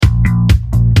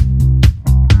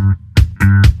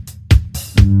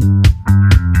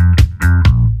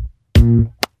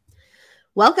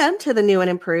Welcome to the new and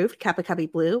improved Kappa Cubby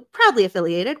Blue, proudly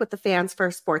affiliated with the Fans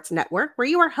First Sports Network, where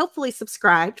you are hopefully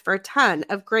subscribed for a ton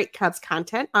of great Cubs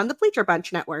content on the Bleacher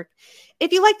Bunch Network.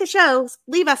 If you like the shows,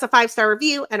 leave us a 5-star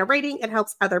review and a rating. It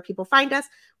helps other people find us.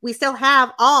 We still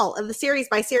have all of the series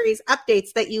by series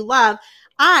updates that you love.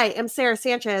 I am Sarah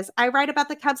Sanchez. I write about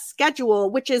the Cubs schedule,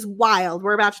 which is wild.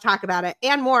 We're about to talk about it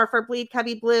and more for Bleed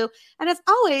Cubby Blue. And as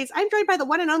always, I'm joined by the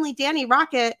one and only Danny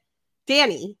Rocket.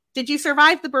 Danny, did you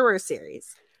survive the Brewers series?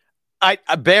 I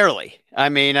barely. I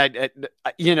mean,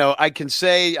 I can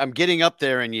say I'm getting up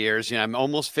there in years. I'm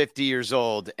almost 50 years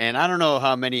old, and I don't know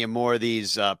how many more of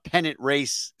these pennant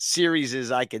race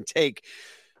series I can take,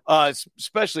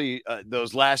 especially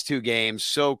those last two games,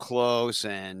 so close.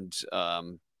 And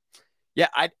I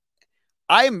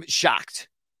am shocked.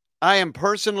 I am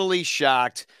personally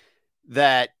shocked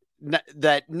that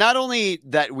not only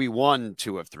that we won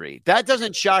 2 of 3, that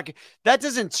doesn't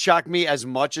shock me as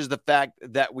much as the fact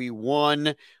that we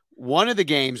won one of the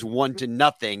games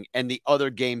 1-0 and the other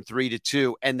game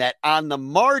 3-2, and that on the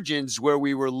margins where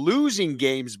we were losing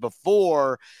games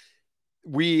before,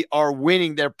 we are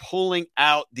winning. They're pulling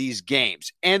out these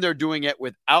games, and they're doing it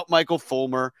without Michael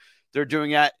Fulmer. They're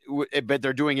doing it, but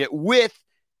they're doing it with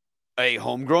a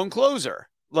homegrown closer.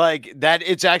 Like that,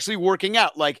 it's actually working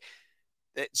out.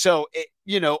 So,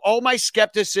 all my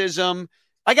skepticism,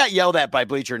 I got yelled at by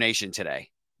Bleacher Nation today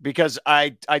because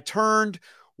I turned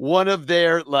one of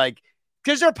their,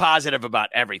 because they're positive about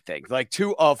everything,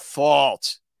 to a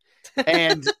fault.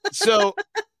 And so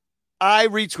I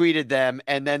retweeted them,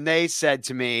 and then they said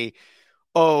to me,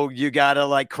 oh, you got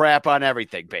to crap on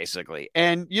everything, basically.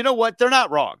 And you know what? They're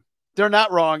not wrong. They're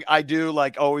not wrong. I do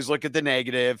always look at the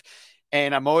negative,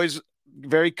 and I'm always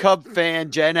very Cub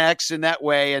fan, Gen X in that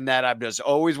way, and that I'm just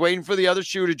always waiting for the other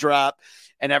shoe to drop,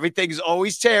 and everything's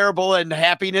always terrible, and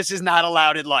happiness is not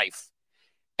allowed in life.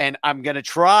 And I'm going to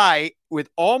try with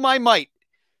all my might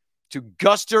to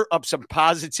guster up some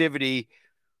positivity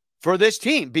for this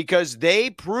team, because they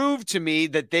proved to me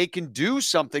that they can do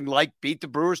something like beat the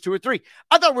Brewers 2 or 3.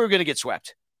 I thought we were going to get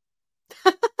swept.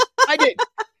 I did.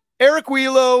 Eric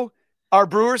Wheelo, our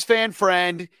Brewers fan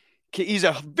friend, he's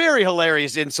a very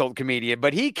hilarious insult comedian,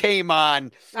 but he came on.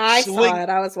 I saw it.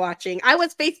 I was watching. I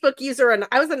was Facebook user, and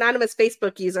I was anonymous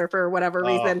Facebook user for whatever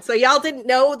reason. So y'all didn't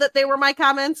know that they were my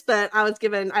comments, but I was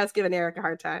giving Eric a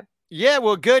hard time. Yeah,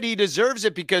 well, good. He deserves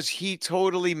it because he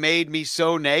totally made me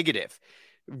so negative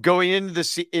going into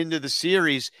the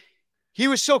series. He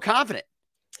was so confident.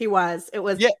 He was. It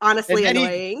was honestly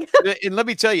annoying. And let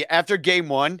me tell you, after game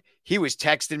 1, he was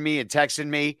texting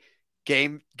me.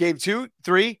 Game 2,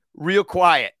 3, real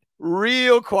quiet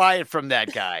from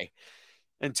that guy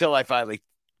until I finally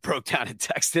broke down and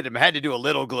texted him. I had to do a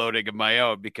little gloating of my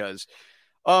own because,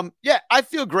 I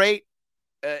feel great.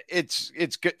 It's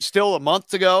still a month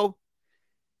to go.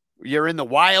 You're in the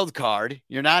wild card.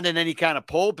 You're not in any kind of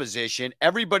pole position.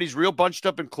 Everybody's real bunched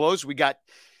up and close. We got,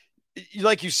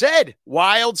 like you said,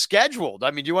 wild scheduled.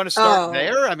 I mean, do you want to start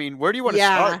there? I mean, where do you want to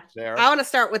start, Sarah? I want to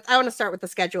start with the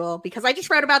schedule, because I just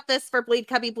wrote about this for Bleed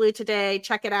Cubby Blue today.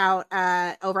 Check it out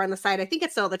over on the site. I think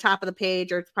it's still at the top of the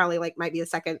page, or it's probably might be the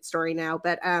second story now.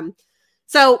 But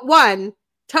so one,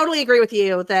 totally agree with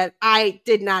you that I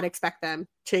did not expect them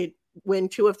to win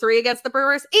 2 of 3 against the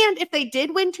Brewers. And if they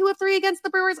did win 2 of 3 against the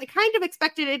Brewers, I kind of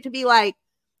expected it to be like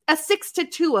a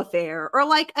 6-2 affair, or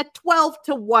like a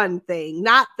 12-1 thing,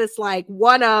 not this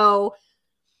 1-0.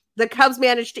 The Cubs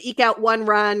managed to eke out 1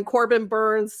 run. Corbin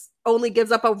Burns only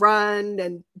gives up a run,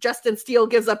 and Justin Steele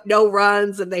gives up no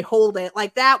runs, and they hold it.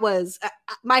 That was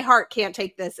my heart can't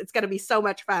take this. It's going to be so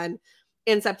much fun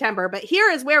in September. But here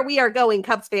is where we are going,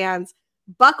 Cubs fans.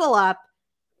 Buckle up.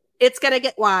 It's going to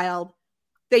get wild.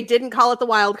 They didn't call it the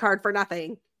wild card for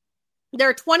nothing. There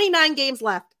are 29 games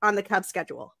left on the Cubs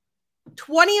schedule.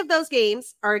 20 of those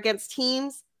games are against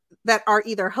teams that are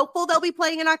either hopeful they'll be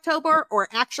playing in October or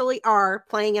actually are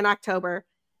playing in October.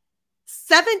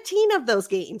 17 of those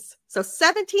games, so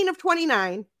 17 of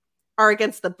 29, are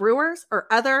against the Brewers or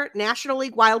other National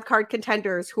League wildcard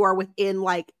contenders who are within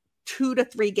 2 to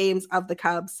 3 games of the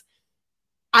Cubs.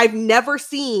 I've never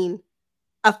seen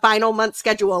a final month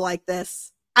schedule like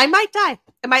this. I might die.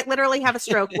 I might literally have a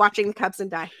stroke watching the Cubs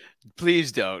and die.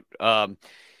 Please don't.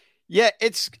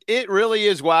 It really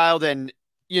is wild. And,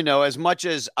 as much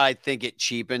as I think it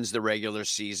cheapens the regular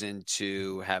season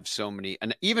to have so many,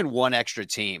 and even one extra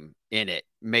team in it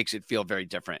makes it feel very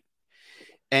different.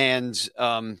 And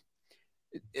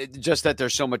just that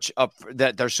there's so much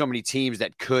that there's so many teams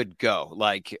that could go,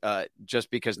 just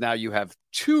because now you have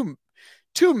two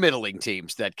middling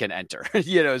teams that can enter,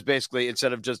 is basically,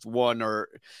 instead of just one or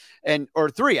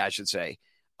 3, I should say.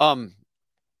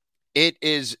 it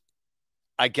is,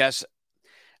 I guess,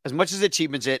 as much as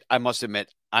achievements I must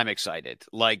admit, I'm excited.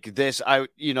 Like this,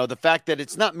 the fact that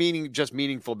it's not just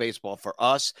meaningful baseball for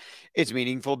us, it's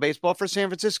meaningful baseball for San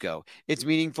Francisco. It's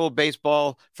meaningful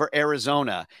baseball for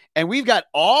Arizona. And we've got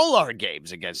all our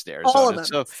games against Arizona. All of them.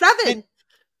 So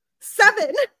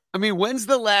Seven. I mean, when's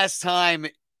the last time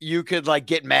you could like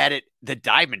get mad at the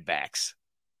Diamondbacks?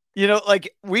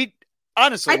 Like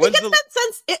honestly, I think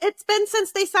it's been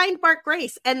since they signed Mark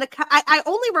Grace, and I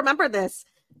only remember this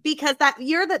because that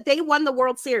year that they won the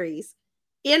World Series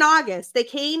in August, they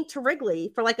came to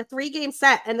Wrigley for like a 3-game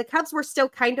set, and the Cubs were still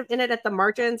kind of in it at the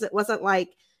margins. It wasn't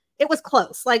like it was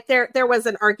close. Like there was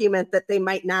an argument that they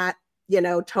might not,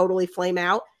 totally flame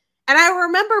out. And I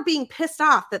remember being pissed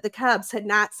off that the Cubs had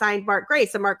not signed Mark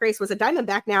Grace, and Mark Grace was a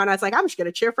Diamondback now. And I was like, I'm just going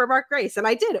to cheer for Mark Grace. And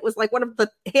I did. It was like one of the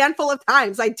handful of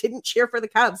times I didn't cheer for the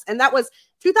Cubs. And that was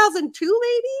 2002,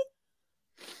 maybe?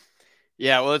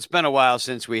 Yeah, well, it's been a while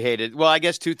since we hated. Well, I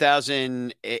guess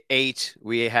 2008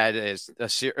 we had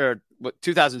or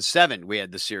 2007 we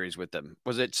had the series with them.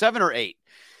 Was it 7 or 8?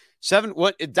 7,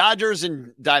 what, Dodgers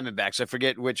and Diamondbacks. I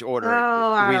forget which order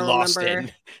we lost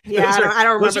in. Yeah, I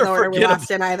don't remember the order we lost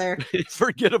in either.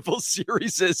 Forgettable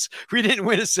series. We didn't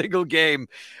win a single game.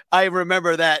 I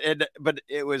remember that. But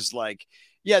it was like,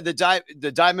 yeah, the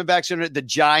Diamondbacks are in it. The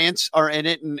Giants are in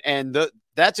it. And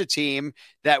that's a team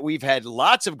that we've had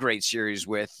lots of great series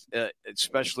with,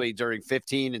 especially during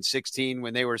 15 and 16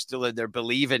 when they were still in their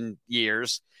believing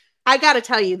years. I got to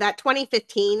tell you, that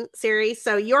 2015 series,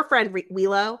 so your friend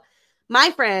Wheelo, my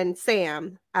friend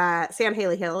Sam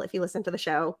Haley Hill, if you listen to the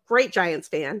show, great Giants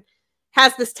fan,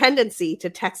 has this tendency to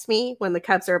text me when the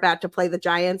Cubs are about to play the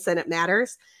Giants and it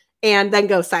matters, and then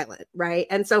go silent, right?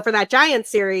 And so for that Giants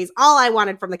series, all I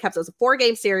wanted from the Cubs was a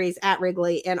 4-game series at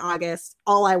Wrigley in August.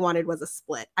 All I wanted was a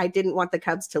split. I didn't want the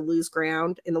Cubs to lose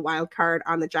ground in the wild card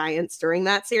on the Giants during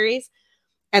that series,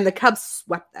 and the Cubs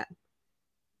swept them.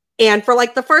 And for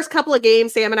like the first couple of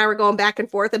games, Sam and I were going back and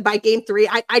forth. And by game 3,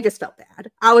 I just felt bad.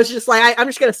 I was just like, I'm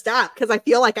just going to stop because I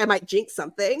feel like I might jinx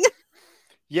something.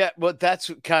 Yeah, well,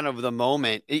 that's kind of the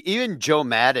moment. Even Joe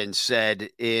Madden said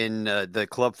in the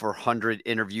Club 400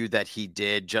 interview that he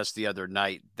did just the other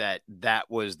night that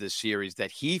was the series that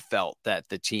he felt that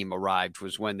the team arrived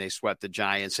was when they swept the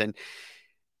Giants. And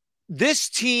this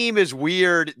team is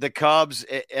weird, the Cubs,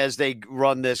 as they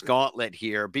run this gauntlet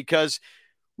here, because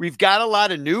we've got a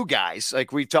lot of new guys.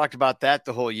 Like we've talked about that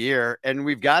the whole year. And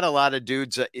we've got a lot of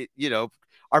dudes,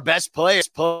 our best players,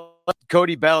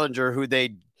 Cody Bellinger, who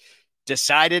they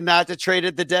decided not to trade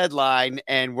at the deadline.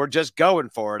 And we're just going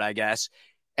for it, I guess.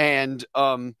 And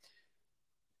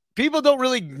people don't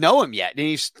really know him yet. And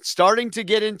he's starting to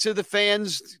get into the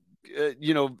fans,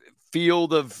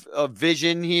 field of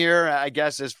vision here, I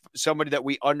guess, as somebody that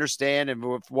we understand and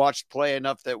we've watched play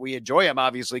enough that we enjoy him,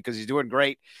 obviously, because he's doing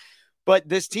great. But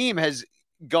this team has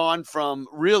gone from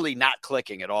really not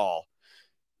clicking at all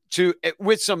to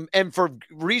and for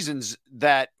reasons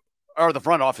that are the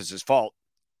front office's fault.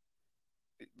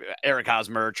 Eric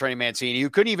Hosmer, Trey Mancini,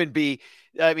 who couldn't even be,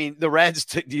 the Reds,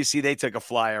 do you see they took a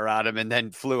flyer on him and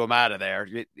then flew him out of there,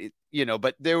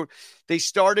 but they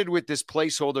started with this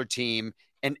placeholder team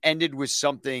and ended with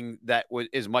something that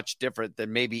is much different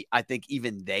than maybe I think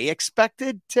even they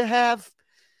expected to have.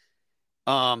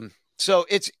 So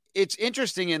it's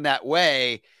interesting in that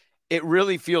way. It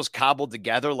really feels cobbled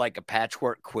together like a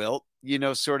patchwork quilt,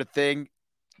 sort of thing.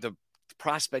 The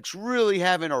prospects really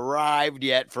haven't arrived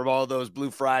yet from all those Blue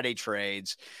Friday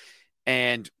trades.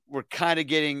 And we're kind of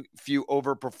getting a few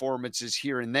over performances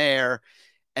here and there.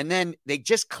 And then they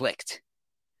just clicked.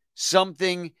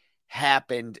 Something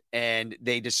happened and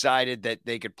they decided that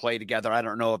they could play together. I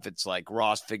don't know if it's like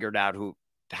Ross figured out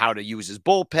how to use his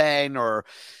bullpen, or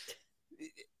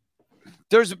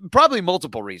there's probably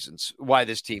multiple reasons why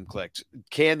this team clicked.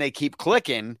 Can they keep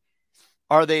clicking?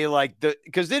 Are they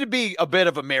because it'd be a bit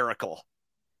of a miracle.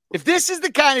 If this is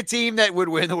the kind of team that would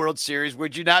win the World Series,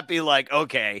 would you not be like,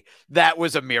 okay, that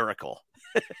was a miracle?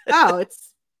 Oh,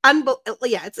 it's unbelievable.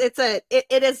 Yeah,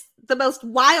 it is the most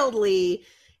wildly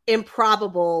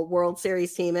improbable World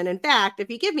Series team. And in fact, if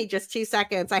you give me just 2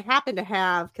 seconds, I happen to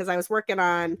have, because I was working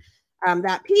on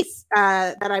that piece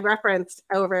that I referenced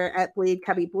over at Bleed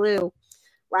Cubby Blue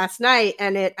last night,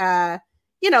 and it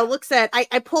looks at,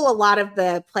 I pull a lot of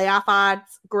the playoff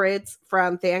odds grids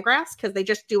from Fangraphs because they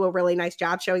just do a really nice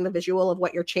job showing the visual of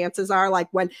what your chances are, like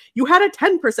when you had a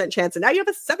 10% chance and now you have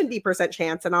a 70%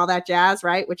 chance and all that jazz,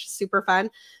 right? Which is super fun.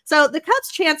 So the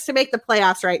Cubs' chance to make the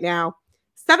playoffs right now,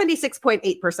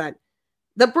 76.8%.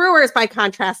 The Brewers, by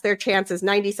contrast, their chance is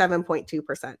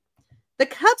 97.2%. The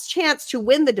Cubs' chance to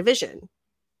win the division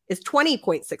is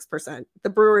 20.6%. The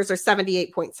Brewers are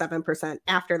 78.7%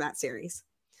 after that series.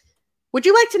 Would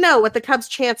you like to know what the Cubs'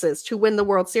 chances to win the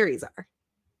World Series are?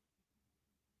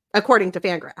 According to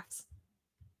Fangraphs.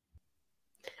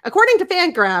 According to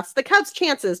Fangraphs, the Cubs'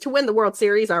 chances to win the World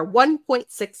Series are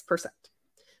 1.6%.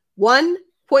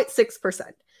 1.6%.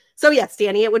 So yes,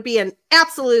 Danny, it would be an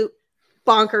absolute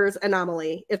bonkers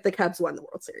anomaly if the Cubs won the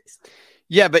World Series.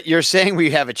 Yeah, but you're saying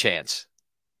we have a chance.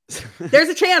 There's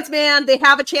a chance, man. They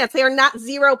have a chance. They are not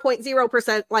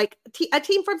 0.0% like a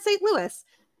team from St. Louis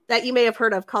that you may have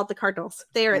heard of called the Cardinals.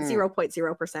 They are at 0.0% to win the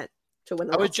World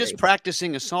Series. I was just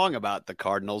practicing a song about the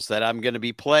Cardinals that I'm going to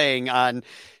be playing on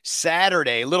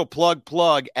Saturday. Little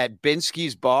plug at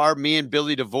Binsky's Bar. Me and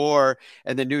Billy DeVore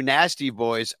and the new Nasty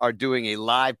Boys are doing a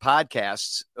live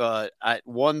podcast at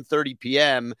 1:30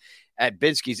 p.m. at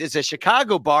Binsky's. It's a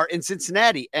Chicago bar in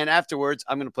Cincinnati. And afterwards,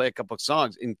 I'm going to play a couple of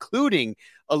songs, including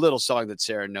a little song that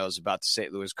Sarah knows about the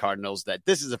St. Louis Cardinals, that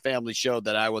this is a family show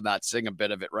that I will not sing a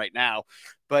bit of it right now.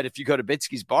 But if you go to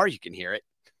Binsky's Bar, you can hear it.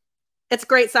 It's a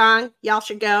great song. Y'all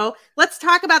should go. Let's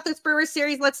talk about this Brewers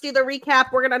series. Let's do the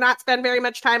recap. We're going to not spend very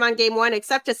much time on game one,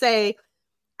 except to say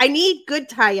I need good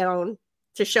Tyone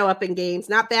to show up in games,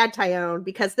 not bad Tyone,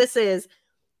 because this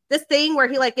thing where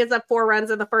he like gives up 4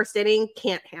 runs in the first inning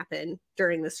can't happen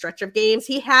during this stretch of games.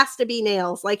 He has to be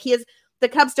nails. Like the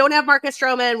Cubs don't have Marcus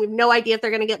Stroman. We have no idea if they're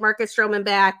going to get Marcus Stroman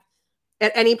back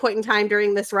at any point in time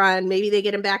during this run. Maybe they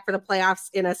get him back for the playoffs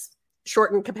in a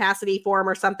shortened capacity form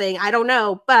or something. I don't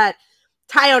know, but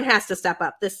Tyone has to step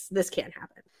up. This can't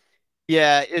happen.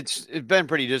 Yeah, it's been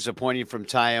pretty disappointing from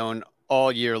Tyone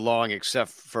all year long, except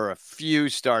for a few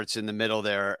starts in the middle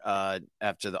there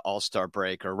after the All-Star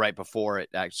break or right before it,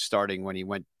 starting when he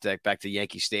went back to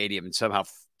Yankee Stadium and somehow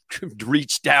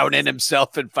reached down in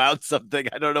himself and found something.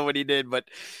 I don't know what he did, but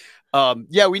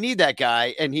yeah, we need that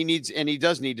guy, and he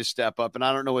does need to step up. And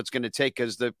I don't know what's going to take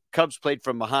because the Cubs played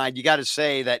from behind. You got to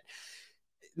say that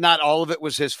not all of it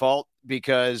was his fault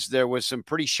because there was some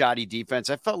pretty shoddy defense.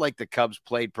 I felt like the Cubs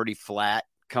played pretty flat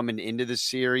coming into the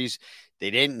series.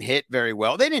 They didn't hit very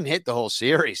well. They didn't hit the whole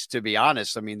series, to be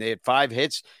honest. I mean, they had 5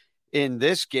 hits in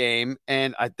this game,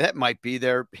 and that might be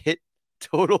their hit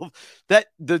total. That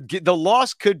the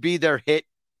loss could be their hit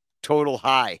total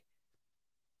high.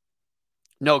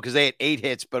 No, because they had 8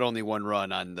 hits, but only 1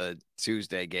 run on the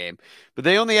Tuesday game. But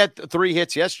they only had 3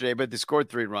 hits yesterday, but they scored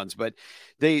 3 runs. But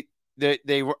they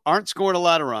aren't scoring a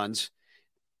lot of runs.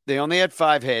 They only had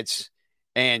 5 hits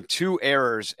and 2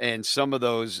 errors, and some of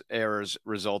those errors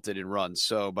resulted in runs.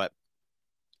 So, but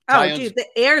dude, the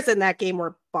errors in that game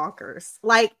were bonkers.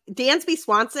 Like Dansby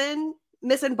Swanson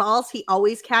missing balls, he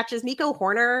always catches. Nico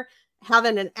Horner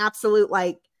having an absolute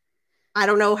I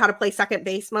don't know how to play second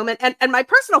base moment. And my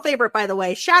personal favorite, by the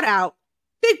way, shout out,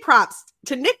 big props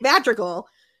to Nick Madrigal,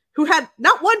 who had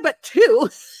not 1 but 2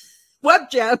 web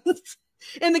gems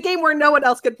in the game where no one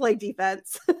else could play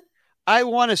defense. I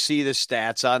want to see the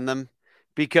stats on them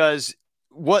because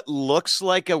what looks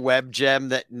like a web gem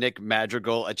that Nick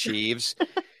Madrigal achieves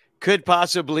could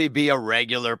possibly be a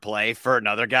regular play for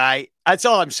another guy. That's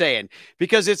all I'm saying,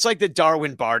 because it's like the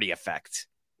Darwin Barty effect.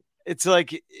 It's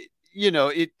like, you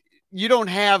don't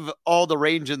have all the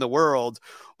range in the world,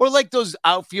 or like those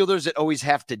outfielders that always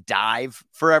have to dive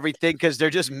for everything because they're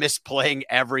just misplaying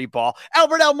every ball.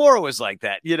 Albert Almora was like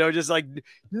that, just like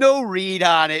no read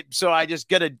on it. So I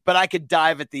just but I could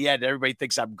dive at the end. Everybody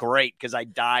thinks I'm great because I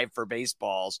dive for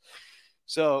baseballs.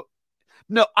 So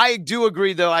no, I do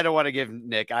agree though. I don't want to give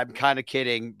Nick, I'm kind of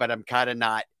kidding, but I'm kind of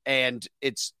not. And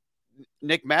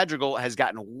Nick Madrigal has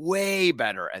gotten way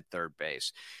better at third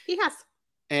base. He has.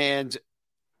 And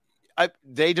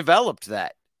they developed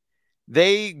that.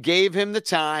 They gave him the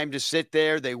time to sit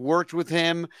there. They worked with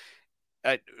him.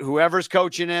 Whoever's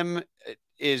coaching him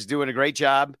is doing a great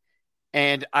job.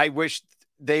 And I wish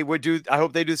they would I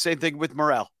hope they do the same thing with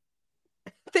Morel.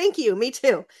 Thank you. Me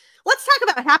too. Let's talk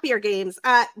about happier games.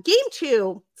 Game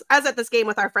 2, I was at this game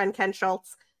with our friend Ken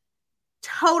Schultz.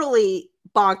 Totally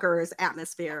bonkers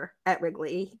atmosphere at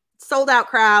Wrigley. Sold out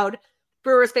crowd.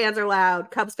 Brewers fans are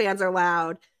loud. Cubs fans are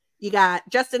loud. You got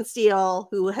Justin Steele,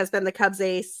 who has been the Cubs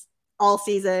ace all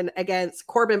season, against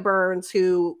Corbin Burns,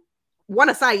 who won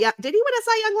a Cy Young. Did he win a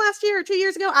Cy Young last year or 2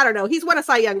 years ago? I don't know. He's won a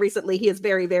Cy Young recently. He is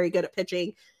very, very good at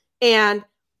pitching. And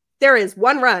there is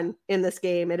 1 run in this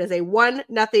game. It is a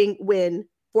 1-0 win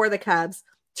for the Cubs.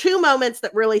 2 moments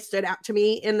that really stood out to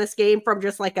me in this game from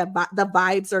just like the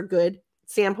vibes are good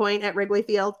standpoint at Wrigley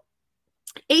Field.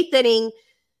 8th inning,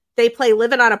 they play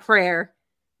Living on a Prayer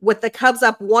with the Cubs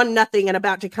up 1-0 and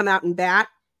about to come out and bat.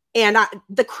 And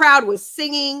the crowd was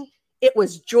singing. It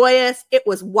was joyous. It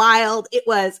was wild. It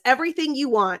was everything you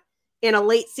want in a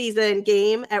late season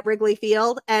game at Wrigley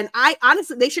Field. And I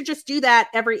honestly, they should just do that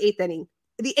every 8th inning.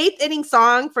 The 8th inning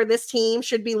song for this team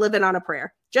should be Living on a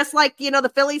Prayer. Just like,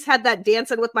 the Phillies had that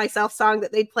Dancing with Myself song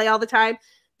that they'd play all the time.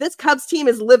 This Cubs team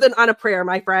is living on a prayer,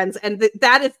 my friends. And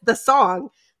that is the song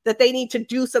that they need to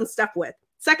do some stuff with.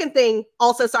 Second thing,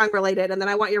 also song related, and then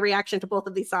I want your reaction to both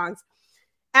of these songs.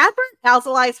 Adbert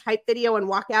Alzolai's hype video and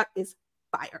walkout is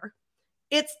fire.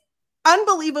 It's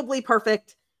unbelievably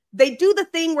perfect. They do the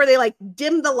thing where they like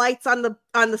dim the lights on the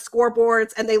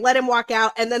scoreboards and they let him walk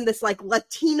out, and then this like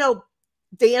Latino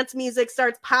dance music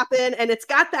starts popping, and it's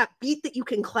got that beat that you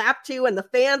can clap to, and the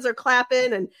fans are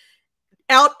clapping, and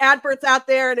Adbert's out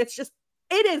there, and it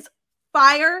is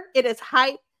fire. It is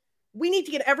hype. We need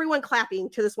to get everyone clapping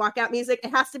to this walkout music.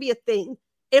 It has to be a thing.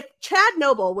 If Chad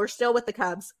Noble were still with the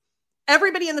Cubs,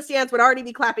 everybody in the stands would already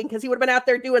be clapping because he would have been out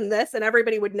there doing this and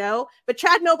everybody would know. But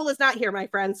Chad Noble is not here, my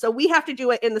friend. So we have to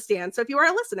do it in the stands. So if you are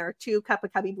a listener to Cup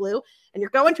of Cubby Blue and you're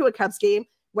going to a Cubs game,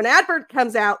 when Adbert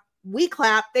comes out, we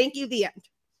clap. Thank you. The end.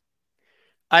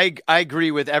 I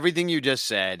agree with everything you just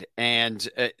said. And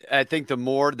I think the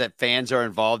more that fans are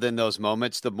involved in those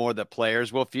moments, the more that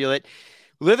players will feel it.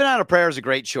 Living on a Prayer is a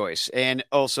great choice, and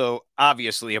also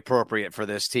obviously appropriate for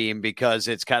this team because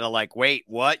it's kind of like, wait,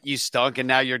 what? You stunk and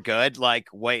now you're good? Like,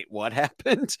 wait, what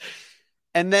happened?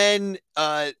 And then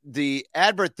the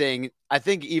Adbert thing, I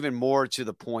think even more to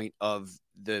the point of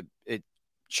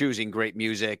choosing great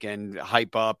music and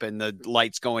hype up and the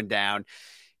lights going down,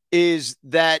 is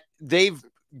that they've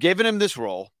given him this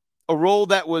role, a role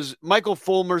that was Michael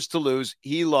Fulmer's to lose.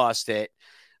 He lost it.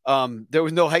 There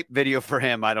was no hype video for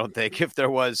him, I don't think. If there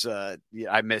was,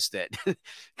 I missed it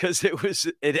because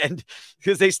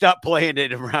because they stopped playing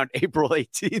it around April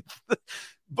 18th.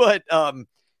 But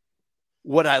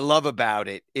what I love about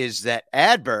it is that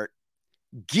Adbert,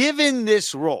 given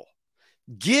this role,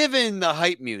 given the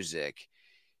hype music,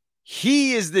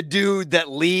 he is the dude that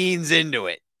leans into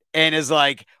it and is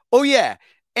like, oh yeah,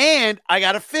 and I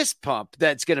got a fist pump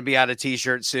that's going to be on a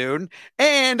t-shirt soon.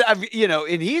 And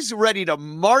and he's ready to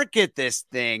market this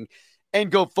thing and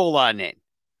go full on in.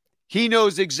 He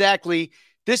knows exactly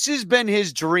this has been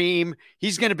his dream.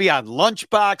 He's going to be on lunch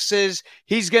boxes.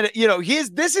 He's going to,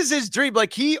 this is his dream.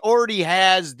 Like he already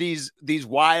has these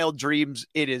wild dreams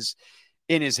in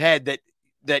his head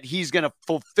that he's going to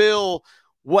fulfill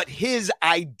what his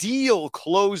ideal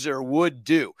closer would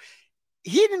do.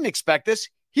 He didn't expect this.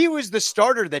 He was the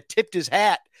starter that tipped his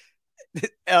hat,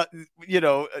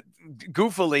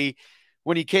 goofily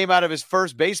when he came out of his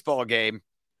first baseball game.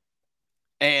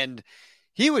 And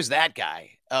he was that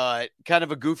guy, kind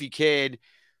of a goofy kid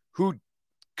who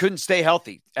couldn't stay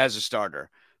healthy as a starter.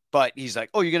 But he's like,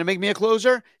 oh, you're going to make me a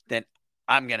closer? Then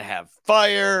I'm going to have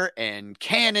fire and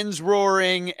cannons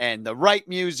roaring and the right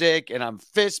music, and I'm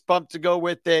fist pumped to go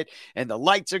with it. And the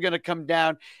lights are going to come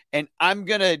down, and I'm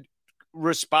going to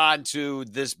respond to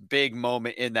this big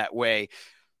moment in that way,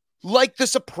 like the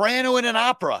soprano in an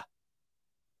opera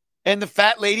and the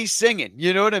fat lady singing.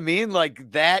 You know what I mean?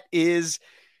 Like that is,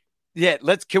 yeah.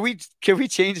 Can we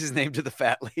change his name to the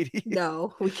fat lady?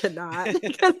 No, we cannot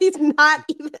because he's not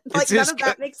even like none of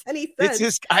that makes any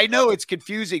sense. I know it's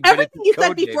confusing. Everything but you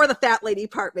said before the fat lady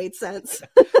part made sense.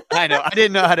 I know. I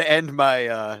didn't know how to end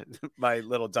my my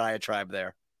little diatribe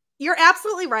there. You're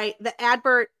absolutely right. The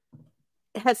Adbert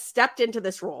has stepped into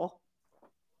this role.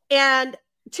 And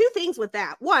two things with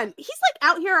that. One, he's like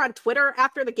out here on Twitter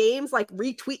after the games, like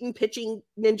retweeting pitching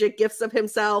ninja gifs of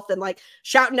himself and like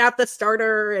shouting out the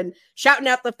starter and shouting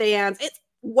out the fans. It's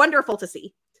wonderful to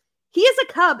see. He is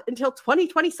a Cub until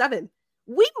 2027.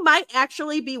 We might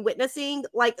actually be witnessing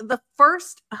like the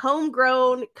first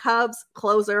homegrown Cubs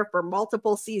closer for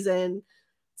multiple seasons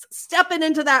stepping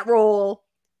into that role.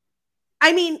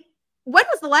 I mean, when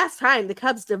was the last time the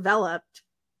Cubs developed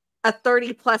a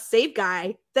 30-plus save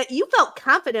guy that you felt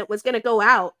confident was going to go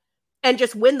out and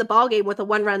just win the ballgame with a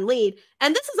one-run lead?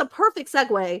 And this is a perfect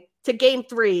segue to Game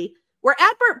 3, where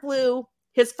Adbert blew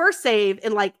his first save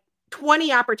in like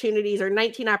 20 opportunities or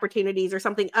 19 opportunities or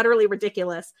something utterly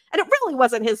ridiculous. And it really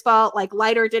wasn't his fault. Like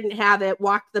Leiter didn't have it,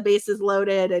 walked the bases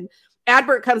loaded, and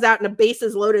Adbert comes out in a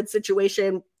bases loaded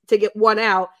situation to get one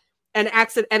out.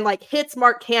 And like hits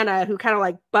Mark Canha, who kind of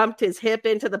like bumped his hip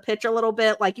into the pitch a little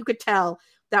bit. Like you could tell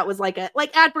that was like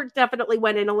Adbert definitely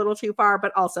went in a little too far,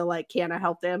 but also like Canha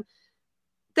helped him.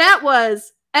 And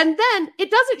then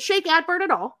it doesn't shake Adbert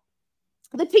at all.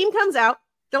 The team comes out.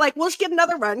 They're like, we'll just get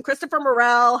another run. Christopher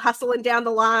Morel hustling down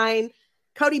the line.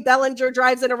 Cody Bellinger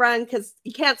drives in a run because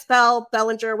you can't spell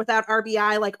Bellinger without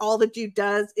RBI. Like all the dude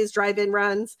does is drive in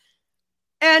runs.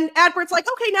 And Adbert's like,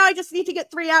 okay, now I just need to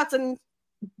get 3 outs and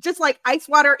just like ice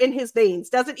water in his veins,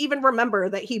 doesn't even remember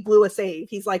that he blew a save.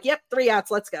 He's like, yep, 3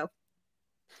 outs, let's go.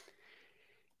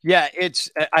 Yeah,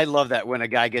 I love that when a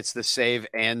guy gets the save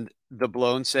and the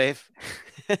blown save.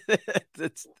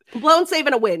 It's blown save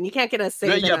and a win. You can't get a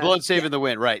save. Yeah, blown save and the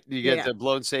win, right? You get the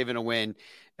blown save and a win.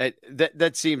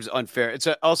 That seems unfair. It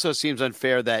also seems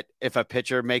unfair that if a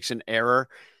pitcher makes an error,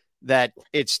 that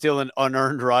it's still an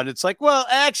unearned run. It's like, well,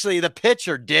 actually, the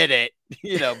pitcher did it,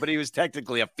 but he was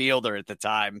technically a fielder at the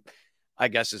time, I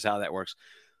guess is how that works.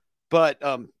 But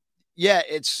yeah,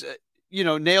 it's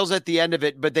nails at the end of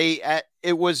it. But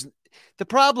it was the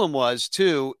problem was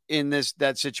too in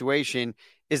that situation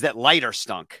is that Leiter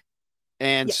stunk,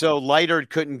 and so Leiter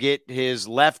couldn't get his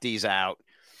lefties out.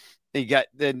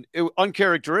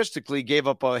 Uncharacteristically gave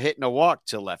up a hit and a walk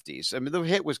to lefties. I mean, the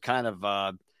hit was kind of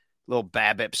a little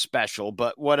BABIP special,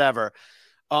 but whatever.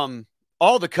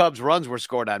 All the Cubs runs were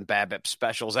scored on BABIP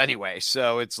specials anyway.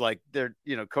 So it's like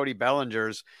Cody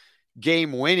Bellinger's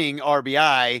game winning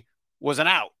RBI was an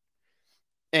out.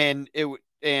 And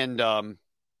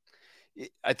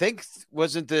I think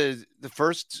wasn't the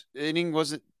first inning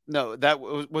wasn't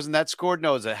that scored? No,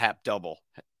 it was a Hap double,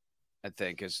 I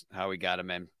think is how we got him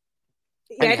in.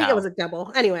 Yeah, anyhow. I think it was a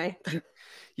double. Anyway.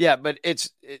 Yeah, but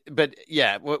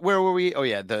where were we? Oh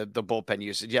yeah, the bullpen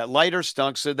usage. Yeah, Leiter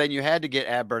stunk, so then you had to get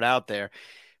Adbert out there.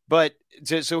 But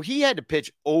so he had to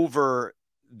pitch over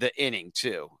the inning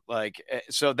too.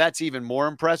 So that's even more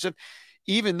impressive.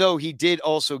 Even though he did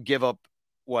also give up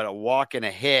a walk and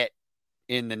a hit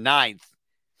in the 9th,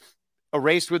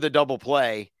 erased with a double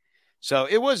play. So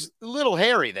it was a little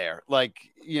hairy there.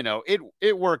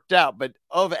 It worked out, but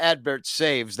of Adbert's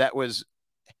saves, that was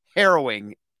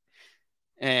harrowing.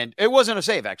 And it wasn't a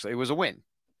save, actually. It was a win.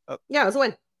 Yeah, it was a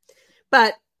win.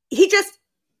 But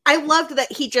I loved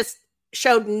that he just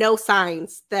showed no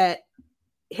signs that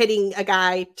hitting a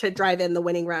guy to drive in the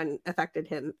winning run affected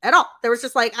him at all. There was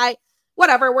just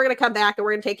whatever, we're going to come back and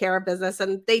we're going to take care of business.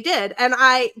 And they did. And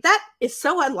that is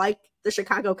so unlike the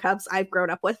Chicago Cubs I've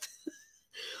grown up with.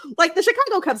 The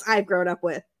Chicago Cubs I've grown up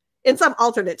with in some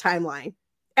alternate timeline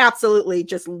absolutely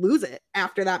just lose it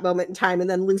after that moment in time and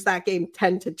then lose that game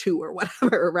 10-2 or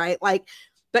whatever, right?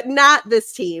 But not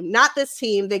this team.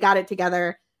 They got it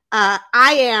together. I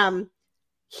am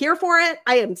here for it.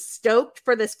 I am stoked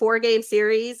for this 4-game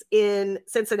series in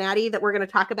Cincinnati that we're going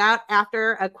to talk about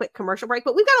after a quick commercial break.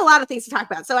 But we've got a lot of things to talk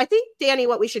about. So I think, Danny,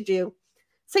 what we should do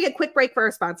is take a quick break for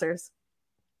our sponsors.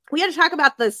 We had to talk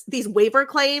about these waiver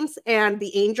claims and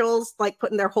the Angels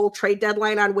putting their whole trade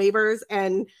deadline on waivers.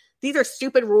 And these are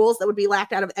stupid rules that would be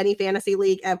laughed out of any fantasy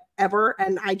league ever.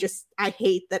 And I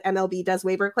hate that MLB does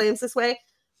waiver claims this way.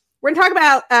 We're going to talk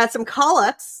about some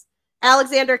call-ups.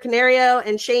 Alexander Canario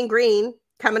and Shane Green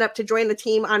coming up to join the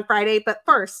team on Friday. But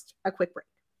first, a quick break.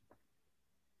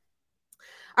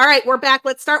 All right, we're back.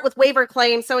 Let's start with waiver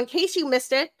claims. So in case you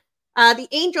missed it, the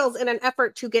Angels, in an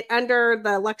effort to get under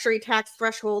the luxury tax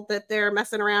threshold that they're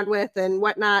messing around with and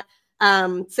whatnot,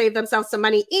 save themselves some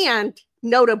money and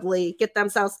notably get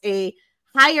themselves a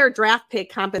higher draft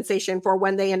pick compensation for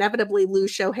when they inevitably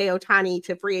lose Shohei Ohtani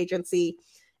to free agency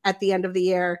at the end of the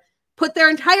year, put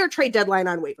their entire trade deadline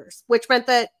on waivers, which meant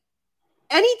that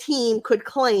any team could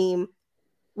claim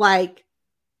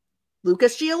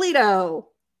Lucas Giolito,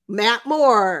 Matt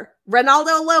Moore,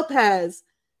 Ronaldo Lopez,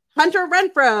 Hunter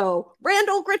Renfroe,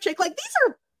 Randall Grichuk. These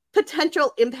are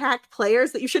potential impact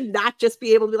players that you should not just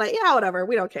be able to be yeah, whatever,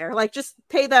 we don't care. Just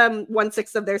pay them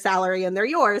 1/6 of their salary and they're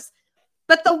yours.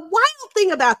 But the wild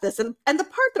thing about this, and the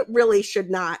part that really should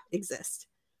not exist,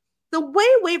 the way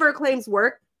waiver claims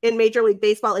work in Major League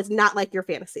Baseball is not like your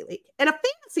fantasy league. In a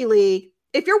fantasy league,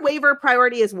 if your waiver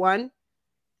priority is 1,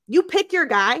 you pick your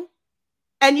guy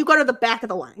and you go to the back of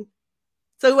the line.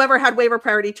 So whoever had waiver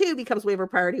priority 2 becomes waiver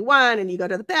priority 1, and you go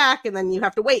to the back, and then you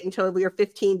have to wait until your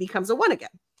 15 becomes a 1 again.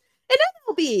 In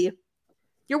MLB,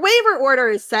 your waiver order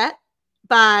is set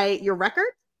by your record,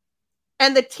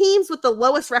 and the teams with the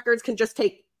lowest records can just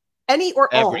take any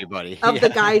or all of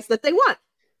the guys that they want.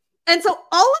 And so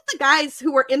all of the guys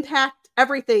who were impact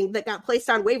everything that got placed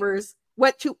on waivers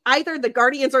went to either the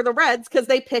Guardians or the Reds because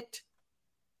they picked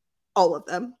all of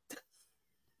them.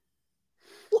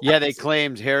 Yeah, they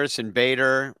claimed Harrison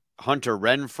Bader, Hunter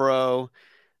Renfroe,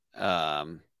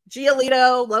 Giolito,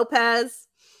 Lopez.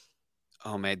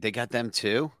 Oh, man, they got them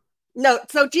too? No,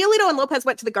 so Giolito and Lopez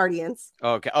went to the Guardians.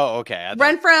 Okay. Oh, okay.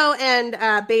 Renfroe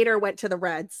and Bader went to the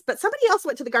Reds, but somebody else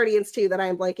went to the Guardians too that I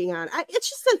am blanking on. It's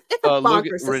just a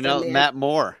bonkers system, Matt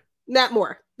Moore. That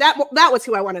was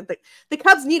who I wanted. The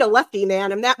Cubs need a lefty,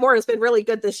 man, and Matt Moore has been really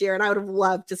good this year, and I would have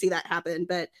loved to see that happen,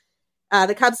 but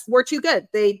the Cubs were too good.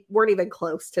 They weren't even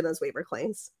close to those waiver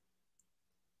claims.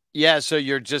 Yeah, so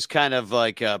you're just kind of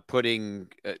like putting,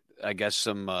 I guess,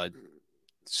 some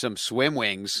swim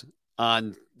wings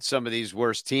on some of these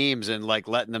worst teams and like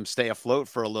letting them stay afloat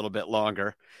for a little bit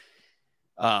longer.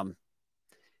 Um,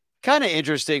 Kind of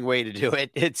interesting way to do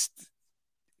it. It's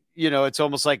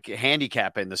almost like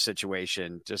handicapping the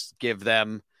situation. Just give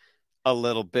them a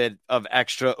little bit of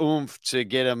extra oomph to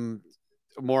get them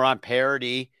more on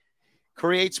parity,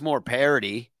 creates more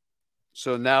parity.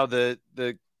 So now the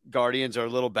Guardians are a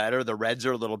little better, the Reds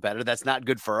are a little better. That's not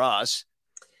good for us.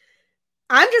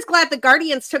 I'm just glad the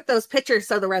Guardians took those pitchers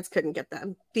so the Reds couldn't get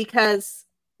them, because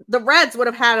the Reds would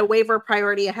have had a waiver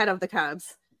priority ahead of the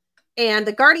Cubs. And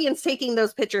the Guardians taking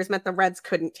those pitchers meant the Reds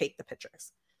couldn't take the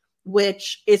pitchers,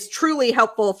 which is truly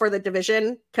helpful for the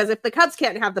division. Because if the Cubs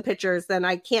can't have the pitchers, then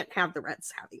I can't have the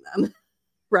Reds having them.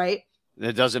 Right?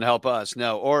 It doesn't help us.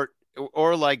 No.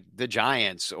 Or like the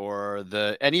Giants or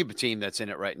any team that's in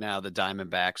it right now, the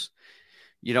Diamondbacks.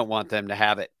 You don't want them to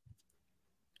have it.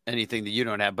 Anything that you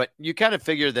don't have. But you kind of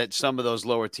figure that some of those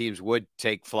lower teams would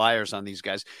take flyers on these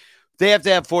guys. They have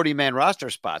to have 40-man roster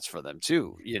spots for them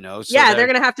too, So yeah, they're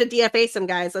going to have to DFA some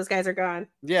guys. Those guys are gone.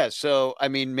 Yeah, so I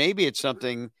mean, maybe it's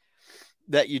something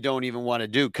that you don't even want to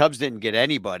do. Cubs didn't get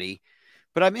anybody,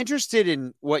 but I'm interested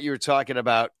in what you're talking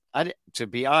about. To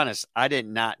be honest, I did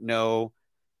not know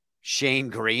Shane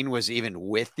Green was even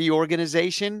with the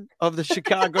organization of the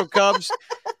Chicago Cubs.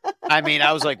 I mean,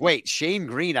 I was like, wait, Shane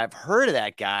Green, I've heard of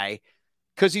that guy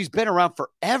because he's been around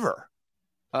forever.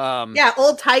 Yeah,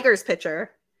 old Tigers pitcher.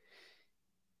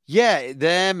 Yeah,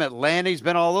 Atlanta's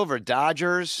been all over.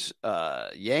 Dodgers,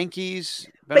 Yankees.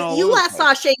 But you last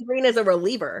saw Shane Green as a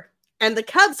reliever, and the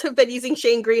Cubs have been using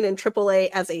Shane Green in AAA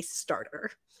as a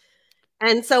starter.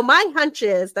 And so my hunch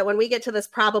is that when we get to this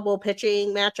probable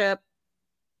pitching matchup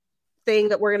thing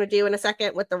that we're going to do in a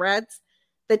second with the Reds,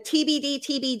 the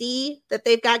TBD that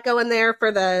they've got going there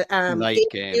for the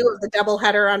game of the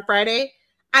doubleheader on Friday,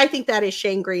 I think that is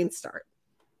Shane Green's start.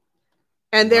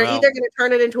 And they're either going to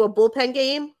turn it into a bullpen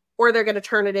game or they're going to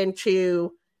turn it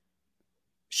into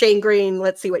Shane Green.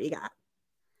 Let's see what you got.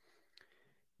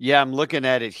 Yeah, I'm looking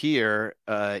at it here.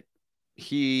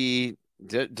 He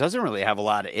doesn't really have a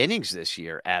lot of innings this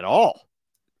year at all.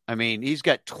 I mean, he's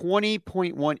got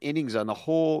 20.1 innings on the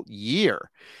whole year.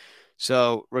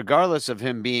 So regardless of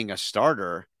him being a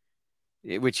starter,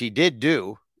 which he did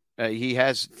do, he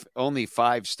has only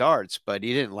 5 starts, but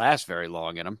he didn't last very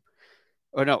long in them.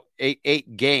 Oh, no,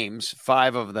 eight games,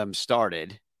 5 of them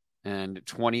started, and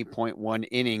 20.1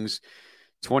 innings,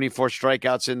 24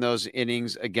 strikeouts in those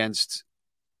innings against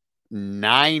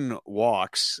 9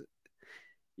 walks.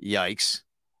 Yikes.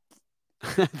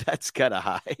 That's kind of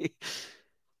high.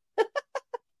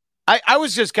 I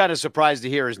was just kind of surprised to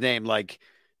hear his name. Like,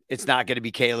 it's not going to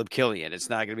be Caleb Killian. It's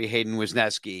not going to be Hayden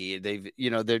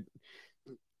Wesneski.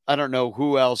 I don't know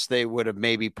who else they would have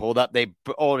maybe pulled up. They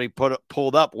already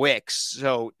pulled up Wicks,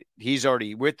 so he's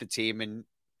already with the team and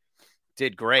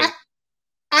did great.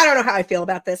 I don't know how I feel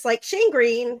about this. Like, Shane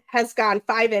Green has gone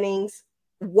 5 innings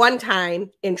one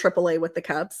time in AAA with the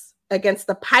Cubs against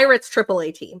the Pirates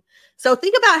AAA team. So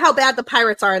think about how bad the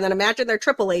Pirates are, and then imagine their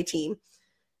AAA team.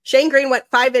 Shane Green went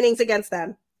 5 innings against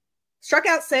them, struck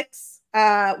out 6,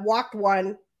 walked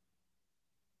 1,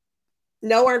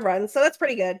 no earned runs. So that's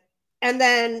pretty good. And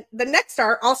then the next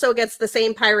start, also against the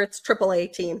same Pirates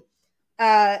AAA team,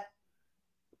 4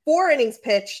 innings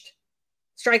pitched,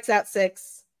 strikes out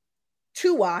 6,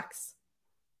 2 walks.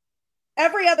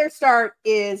 Every other start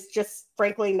is just,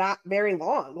 frankly, not very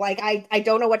long. Like, I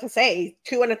don't know what to say.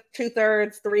 2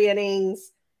 2/3, 3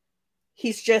 innings.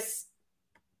 He's just...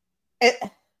 you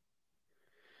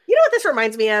know what this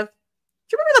reminds me of? Do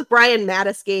you remember the Brian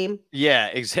Mattis game?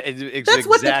 Yeah, that's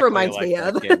what this reminds me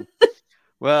of.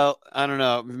 Well, I don't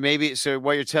know. Maybe so.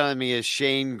 What you're telling me is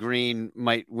Shane Green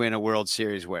might win a World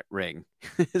Series ring.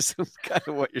 Is kind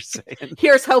of what you're saying.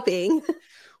 Here's hoping.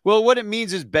 Well, what it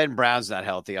means is Ben Brown's not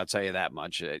healthy. I'll tell you that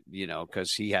much.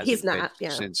 Because he's not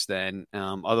since then.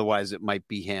 Otherwise, it might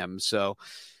be him. So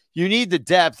you need the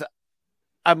depth.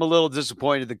 I'm a little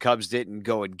disappointed the Cubs didn't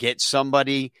go and get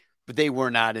somebody, but they were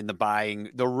not in the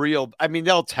buying.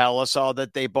 They'll tell us all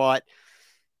that they bought,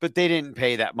 but they didn't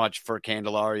pay that much for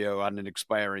Candelario on an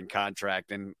expiring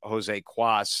contract. And Jose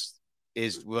Cuas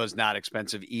was not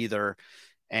expensive either.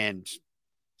 And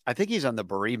I think he's on the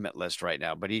bereavement list right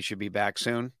now, but he should be back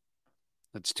soon.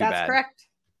 That's bad. That's correct.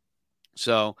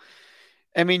 So,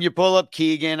 you pull up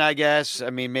Keegan, I guess.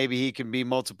 Maybe he can be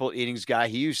multiple innings guy.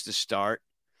 He used to start.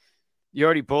 You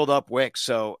already pulled up Wicks.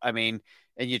 So, and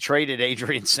you traded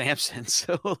Adrian Sampson.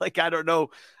 So, I don't know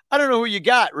who you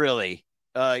got really.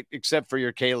 Except for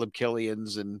your Caleb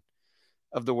Killians and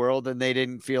of the world, and they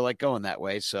didn't feel like going that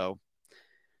way. So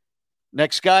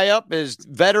next guy up is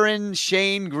veteran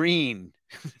Shane Green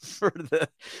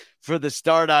for the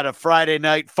start out of Friday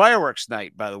night, fireworks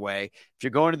night, by the way. If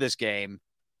you're going to this game,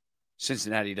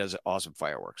 Cincinnati does awesome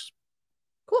fireworks.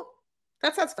 Cool.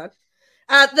 That sounds fun.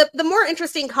 The more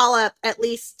interesting call up, at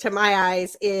least to my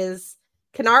eyes, is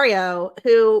Canario,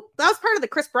 who that was part of the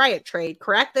Chris Bryant trade,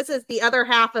 correct? This is the other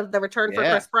half of the return for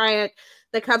Chris Bryant.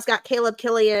 The Cubs got Caleb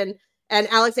Killian and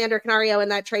Alexander Canario in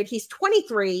that trade. He's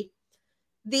 23.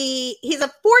 He's a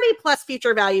 40 plus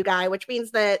future value guy, which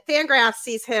means that Fangraphs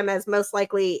sees him as most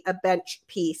likely a bench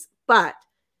piece. But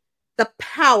the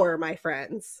power, my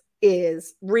friends,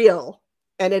 is real,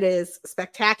 and it is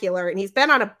spectacular. And he's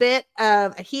been on a bit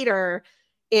of a heater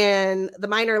in the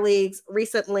minor leagues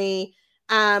recently.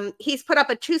 He's put up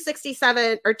a 276,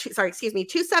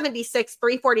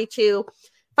 342,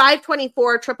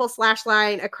 524 triple slash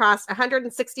line across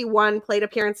 161 plate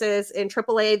appearances in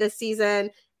AAA this season,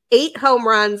 8 home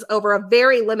runs over a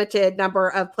very limited number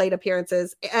of plate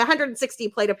appearances. 160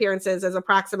 plate appearances is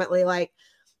approximately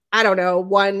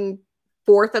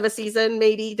 1/4 of a season,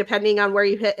 maybe, depending on where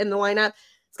you hit in the lineup.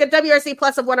 He's got WRC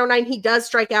plus of 109. He does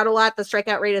strike out a lot. The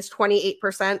strikeout rate is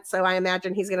 28%. So I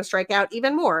imagine he's going to strike out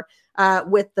even more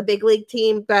with the big league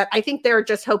team. But I think they're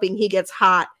just hoping he gets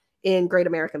hot in Great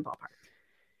American Ballpark.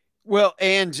 Well,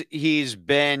 and he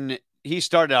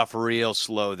started off real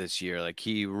slow this year. Like,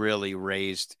 he really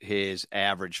raised his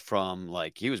average from,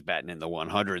 he was batting in the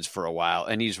 100s for a while,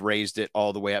 and he's raised it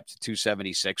all the way up to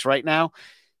 276 right now.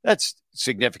 That's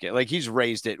significant. He's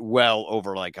raised it well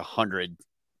over 100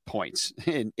 points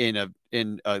in a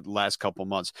last couple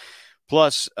months.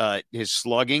 Plus, his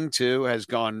slugging too has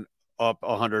gone up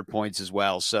 100 points as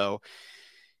well. So,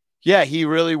 yeah, he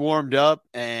really warmed up,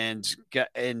 and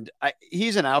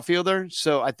he's an outfielder.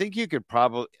 So I think you could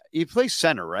he plays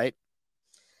center, right?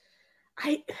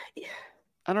 I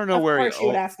don't know where. Of course, you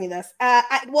would ask me this.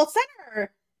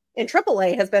 Center in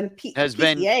AAA has been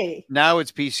PCA. Now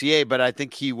it's PCA, but I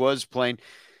think he was playing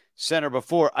center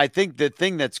before. I think the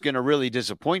thing that's going to really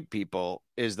disappoint people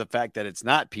is the fact that it's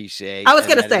not PCA. I was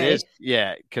going to say,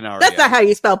 Canario. That's not how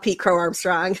you spell Pete Crow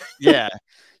Armstrong. Yeah.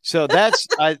 So that's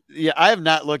I have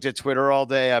not looked at Twitter all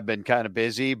day. I've been kind of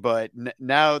busy, but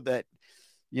now that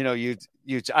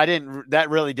that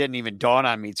really didn't even dawn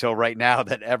on me till right now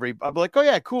that I'm like, oh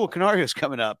yeah, cool, Canario's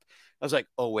coming up. I was like,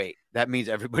 oh wait, that means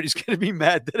everybody's going to be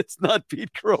mad that it's not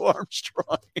Pete Crow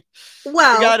Armstrong.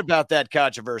 Well, forgot about that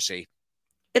controversy.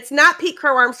 It's not Pete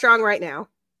Crow Armstrong right now.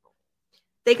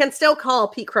 They can still call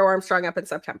Pete Crow Armstrong up in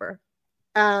September.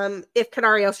 If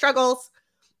Canario struggles,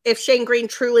 if Shane Green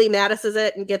truly Mattises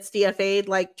it and gets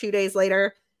DFA'd 2 days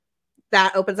later,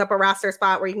 that opens up a roster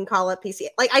spot where you can call up PCA.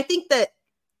 I think that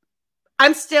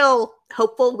I'm still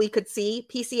hopeful we could see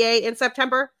PCA in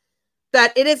September,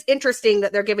 but it is interesting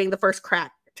that they're giving the first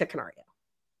crack to Canario.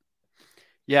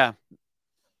 Yeah.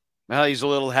 Well, he's a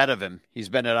little ahead of him. He's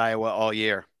been at Iowa all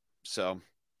year. So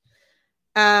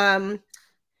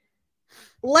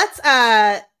let's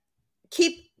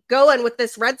keep going with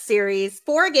this Red Series.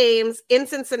 4 games in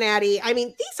Cincinnati. I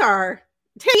mean, it's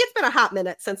been a hot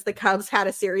minute since the Cubs had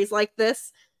a series like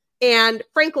this. And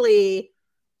frankly,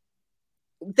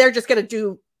 they're just going to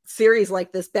do series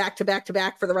like this back to back to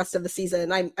back for the rest of the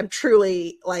season. I'm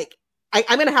truly I'm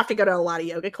going to have to go to a lot of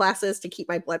yoga classes to keep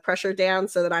my blood pressure down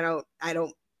so that I don't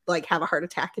have a heart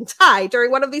attack and die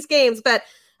during one of these games. But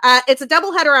it's a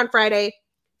doubleheader on Friday.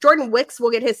 Jordan Wicks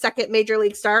will get his second major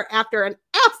league start after an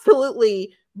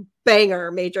absolutely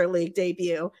banger major league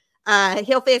debut.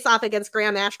 He'll face off against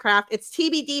Graham Ashcraft. It's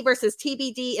TBD versus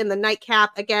TBD in the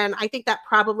nightcap. Again, I think that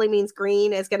probably means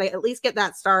Green is going to at least get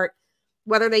that start.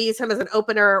 Whether they use him as an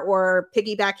opener or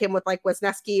piggyback him with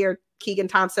Wisniewski or Keegan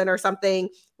Thompson or something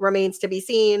remains to be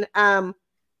seen.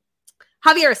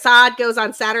 Javier Assad goes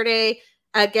on Saturday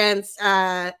against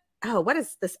what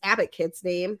is this Abbott kid's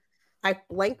name? I'm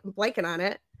blanking on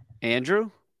it. Andrew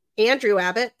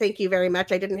Abbott. Thank you very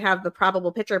much. I didn't have the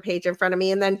probable pitcher page in front of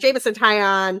me. And then Jamison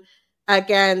Tyon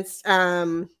against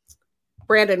Brandon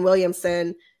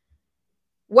Williamson.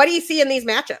 What do you see in these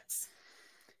matchups?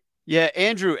 Yeah,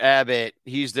 Andrew Abbott,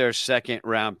 he's their second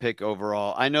round pick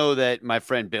overall. I know that my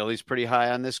friend Billy's pretty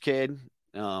high on this kid,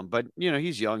 but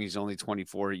he's young. He's only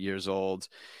 24 years old.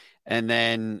 And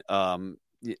then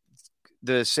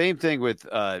the same thing with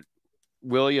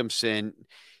Williamson.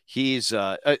 He's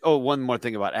one more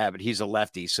thing about Abbott. He's a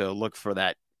lefty, so look for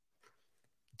that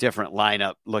different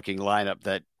looking lineup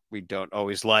that we don't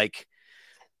always like.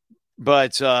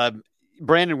 But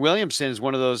Brandon Williamson is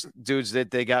one of those dudes that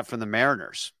they got from the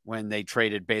Mariners when they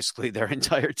traded basically their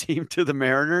entire team to the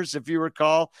Mariners, if you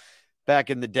recall, back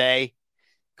in the day.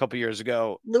 couple years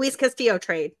ago. Luis Castillo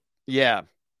trade. Yeah.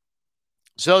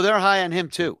 So they're high on him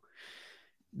too.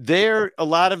 A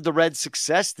lot of the Reds'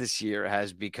 success this year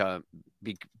has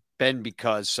been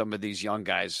because some of these young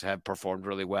guys have performed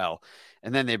really well.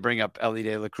 And then they bring up Ellie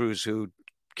De La Cruz, who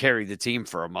carried the team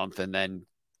for a month and then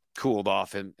cooled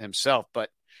off himself. But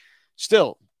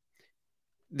still,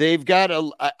 they've got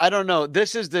I don't know.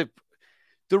 This is the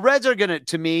Reds are going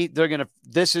to me,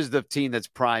 this is the team that's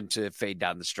primed to fade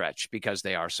down the stretch because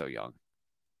they are so young.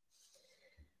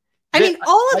 I mean,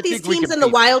 all of these teams in the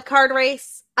wild card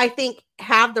race, I think,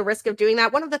 have the risk of doing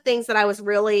that. One of the things that I was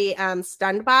really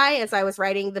stunned by as I was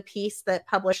writing the piece that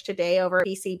published today over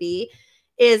CCB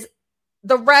is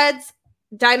the Reds,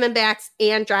 Diamondbacks,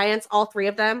 and Giants, all three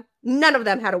of them, none of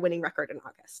them had a winning record in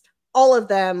August. All of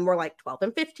them were like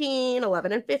 12-15,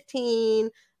 11-15,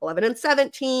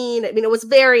 11-17. I mean, it was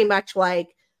very much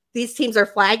like these teams are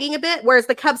flagging a bit, whereas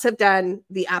the Cubs have done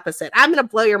the opposite. I'm going to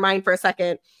blow your mind for a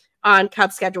second on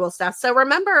Cubs schedule stuff. So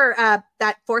remember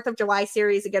that 4th of July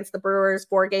series against the Brewers,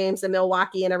 4 games in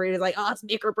Milwaukee, and everybody's like, oh, it's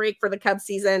make or break for the Cubs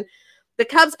season. The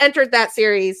Cubs entered that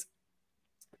series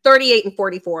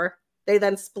 38-44. They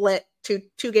then split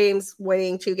two games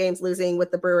winning, 2 games losing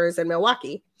with the Brewers and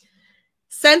Milwaukee.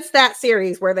 Since that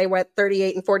series where they went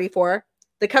 38-44,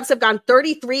 the Cubs have gone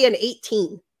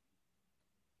 33-18.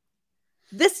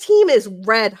 This team is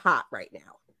red hot right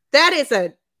now. That is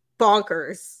a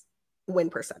bonkers win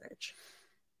percentage.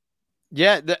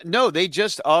 Yeah, they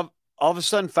just all of a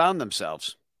sudden found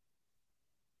themselves.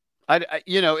 They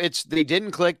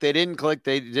didn't click, they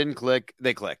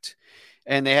clicked.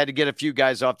 And they had to get a few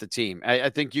guys off the team. I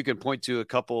think you can point to a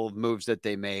couple of moves that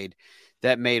they made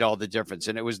that made all the difference.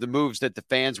 And it was the moves that the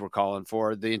fans were calling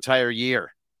for the entire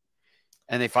year.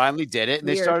 And they finally did it, and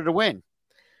they started to win.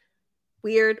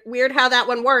 Weird how that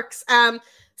one works.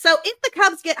 So if the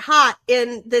Cubs get hot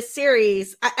in this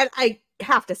series, I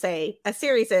have to say, a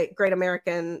series at Great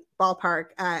American Ballpark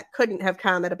couldn't have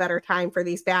come at a better time for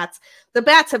these bats. The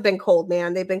bats have been cold,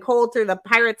 man. They've been cold through the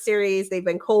Pirates series. They've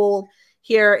been cold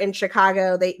here in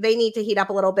Chicago. They need to heat up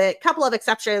a little bit. Couple of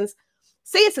exceptions.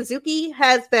 Seiya Suzuki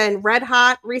has been red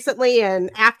hot recently,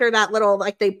 and after that little,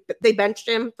 like they benched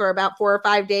him for about 4 or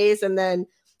 5 days, and then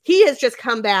he has just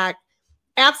come back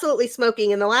absolutely smoking.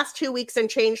 In the last 2 weeks and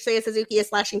change, Seiya Suzuki is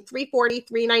slashing 340,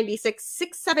 396,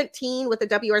 617 with a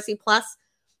WRC plus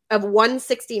of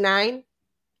 169.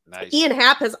 Nice. Ian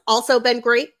Happ has also been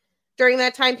great during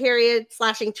that time period,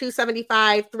 slashing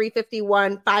 275,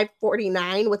 351,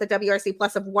 549 with a WRC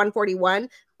plus of 141.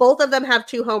 Both of them have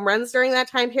 2 home runs during that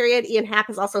time period. Ian Happ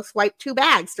has also swiped 2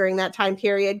 bags during that time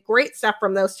period. Great stuff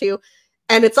from those two.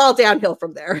 And it's all downhill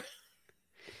from there.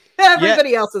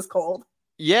 Everybody else is cold.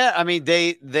 Yeah, I mean,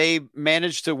 they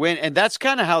managed to win. And that's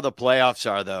kind of how the playoffs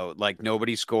are, though. Like,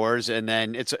 nobody scores. And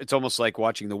then it's almost like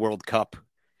watching the World Cup.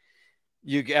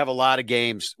 You have a lot of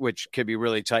games which could be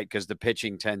really tight because the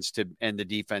pitching tends to and the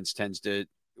defense tends to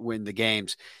win the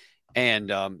games.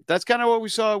 And that's kind of what we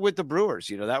saw with the Brewers.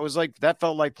 That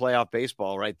felt like playoff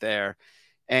baseball right there.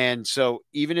 And so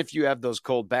even if you have those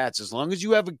cold bats, as long as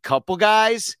you have a couple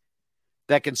guys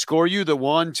that can score you the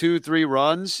 1, 2, 3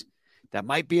 runs, that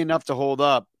might be enough to hold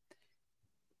up.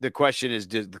 The question is,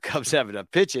 do the Cubs have enough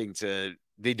pitching to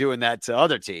be doing that to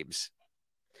other teams?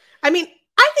 I mean,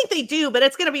 I think they do, but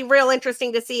it's going to be real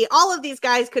interesting to see. All of these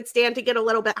guys could stand to get a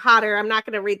little bit hotter. I'm not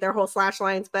going to read their whole slash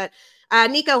lines, but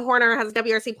Nico Horner has a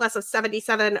WRC plus of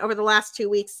 77 over the last 2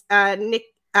 weeks. Nick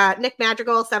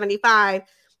Madrigal, 75.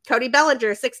 Cody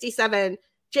Bellinger, 67.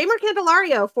 Jeimer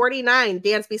Candelario, 49.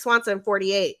 Dansby Swanson,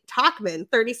 48. Tauchman,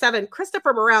 37.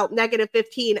 Christopher Morel, negative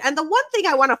 15. And the one thing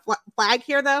I want to flag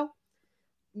here, though,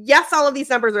 yes, all of these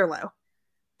numbers are low.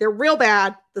 They're real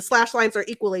bad. The slash lines are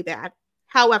equally bad.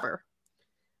 However,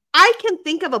 I can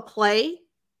think of a play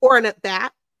or an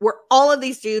at-bat where all of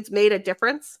these dudes made a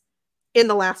difference in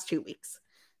the last 2 weeks.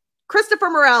 Christopher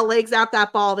Morel legs out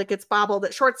that ball that gets bobbled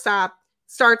at shortstop,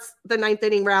 starts the 9th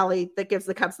inning rally that gives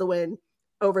the Cubs the win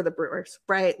over the Brewers,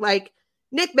 right? Like,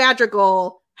 Nick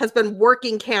Madrigal has been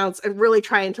working counts and really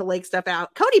trying to leg stuff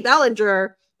out. Cody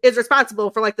Bellinger is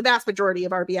responsible for like the vast majority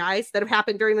of RBIs that have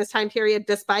happened during this time period,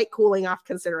 despite cooling off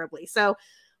considerably. So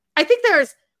I think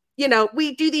there's,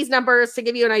 we do these numbers to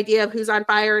give you an idea of who's on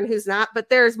fire and who's not, but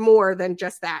there's more than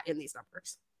just that in these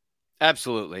numbers.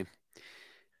 Absolutely.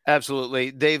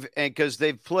 Because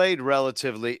they've played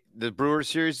relatively, the Brewers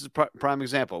series is a prime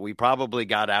example. We probably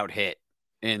got out hit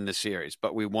in the series,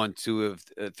 but we won 2 of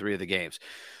 3 of the games.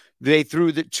 They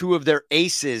threw 2 of their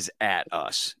aces at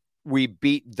us. We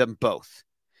beat them both.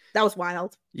 That was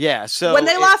wild. Yeah. So when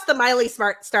they lost the Miley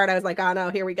Smart start, I was like, oh no,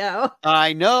 here we go.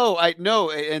 I know.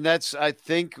 And that's, I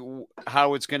think,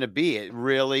 how it's going to be.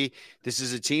 This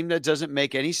is a team that doesn't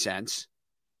make any sense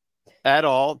at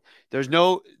all. There's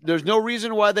no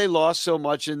reason why they lost so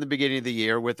much in the beginning of the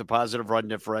year with the positive run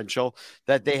differential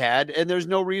that they had. And there's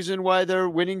no reason why they're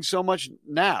winning so much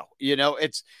now.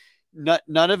 It's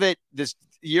none of it. This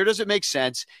year doesn't make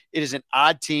sense. It is an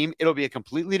odd team. It'll be a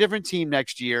completely different team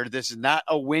next year. This is not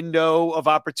a window of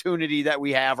opportunity that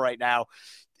we have right now.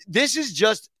 This is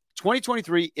just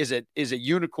 2023 is a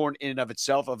unicorn in and of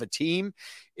itself of a team.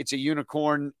 It's a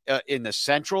unicorn in the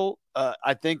Central.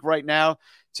 I think right now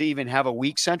to even have a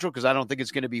weak Central, because I don't think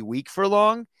it's going to be weak for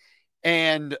long.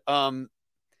 And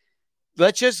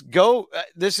let's just go.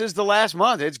 This is the last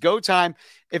month. It's go time.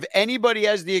 If anybody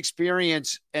has the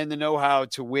experience and the know-how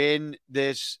to win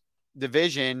this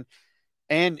division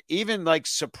and even like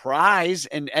surprise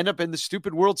and end up in the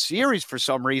stupid World Series for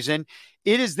some reason,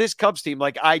 it is this Cubs team.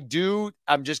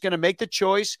 I'm just going to make the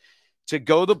choice to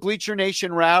go the Bleacher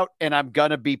Nation route, and I'm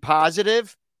going to be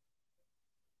positive,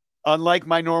 unlike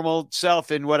my normal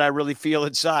self and what I really feel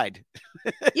inside.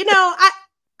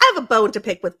 I have a bone to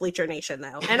pick with Bleacher Nation,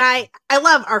 though. And I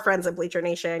love our friends at Bleacher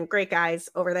Nation. Great guys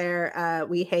over there.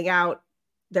 We hang out.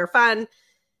 They're fun.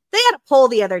 They had a poll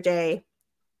the other day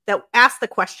that asked the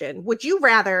question, would you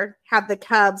rather have the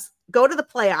Cubs go to the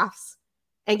playoffs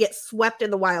and get swept in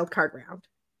the wild card round?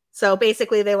 So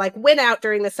basically they win out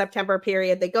during the September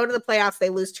period. They go to the playoffs.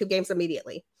 They lose 2 games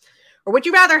immediately. Or would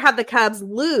you rather have the Cubs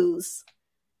lose,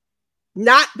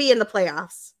 not be in the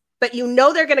playoffs, but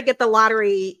they're going to get the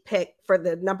lottery pick for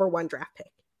the number 1 draft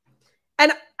pick?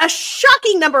 And a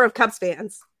shocking number of Cubs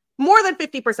fans, more than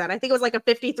 50%, I think it was like a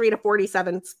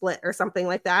 53-47 split or something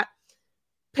like that,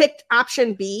 picked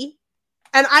option B.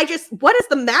 And what is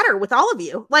the matter with all of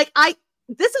you?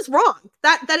 This is wrong.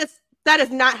 That is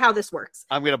not how this works.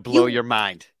 I'm going to blow your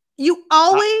mind. You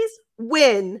always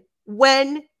win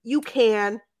when you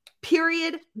can.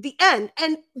 Period. The end.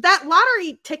 And that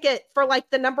lottery ticket for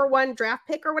the number 1 draft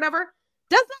pick or whatever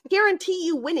does not guarantee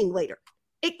you winning later.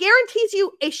 It guarantees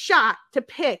you a shot to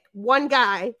pick one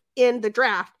guy in the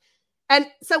draft. And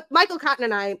so Michael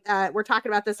Cotton and I were talking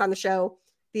about this on the show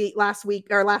the last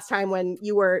time when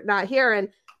you were not here. And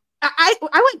I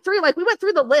went through, we went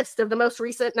through the list of the most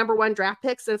recent number 1 draft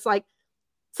picks. And it's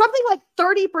something like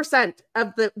 30%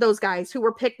 of those guys who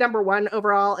were picked number 1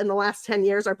 overall in the last 10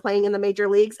 years are playing in the major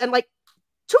leagues. And 2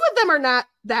 of them are not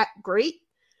that great.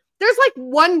 There's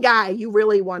one guy you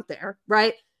really want there,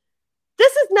 right?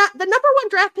 This is not the number 1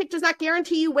 draft pick does not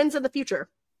guarantee you wins in the future.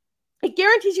 It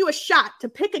guarantees you a shot to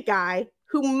pick a guy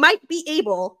who might be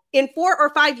able in 4 or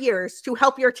 5 years to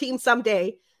help your team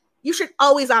someday. You should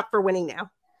always opt for winning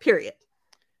now, period.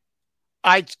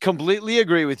 I completely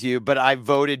agree with you, but I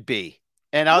voted B.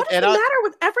 And what does the matter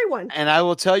with everyone? And I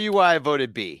will tell you why I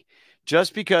voted B.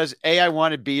 Just because I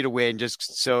wanted B to win,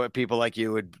 just so people like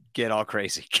you would get all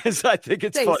crazy, because I think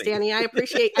it's Thanks, funny. Danny. I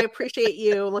appreciate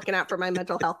you looking out for my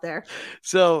mental health there.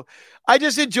 So I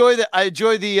just enjoy the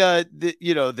route.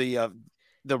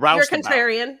 You're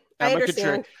contrarian. I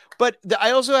understand. But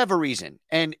I also have a reason,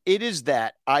 and it is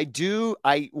that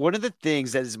one of the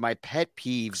things that is my pet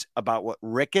peeves about what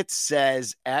Ricketts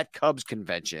says at Cubs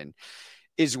convention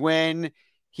is when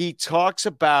he talks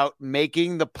about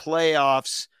making the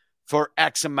playoffs for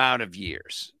X amount of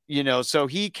years, so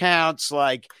he counts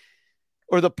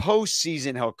or the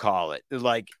postseason, he'll call it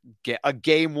get a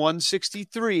game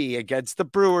 163 against the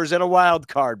Brewers at a wild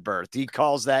card berth. He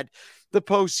calls that the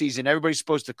postseason. Everybody's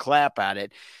supposed to clap at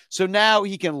it. So now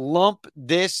he can lump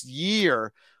this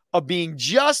year of being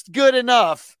just good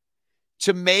enough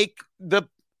to make the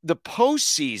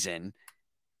postseason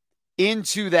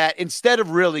into that instead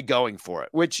of really going for it,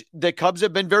 which the Cubs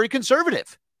have been very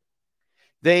conservative.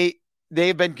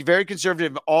 They've been very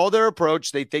conservative in all their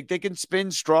approach. They think they can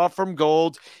spin straw from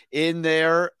gold in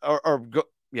there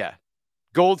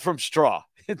gold from straw.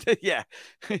 Yeah.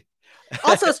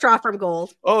 Also straw from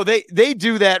gold. Oh, they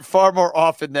do that far more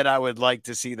often than I would like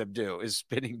to see them do, is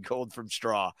spinning gold from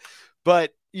straw.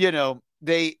 But, or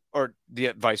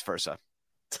the vice versa.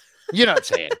 You know what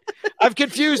I'm saying? I've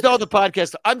confused all the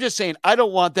podcasts. I'm just saying I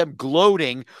don't want them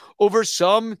gloating over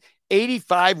some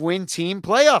 85-win team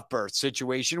playoff berth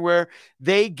situation where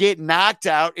they get knocked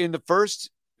out in the first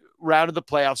round of the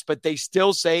playoffs, but they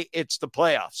still say it's the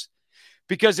playoffs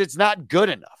because it's not good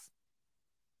enough.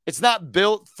 It's not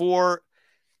built for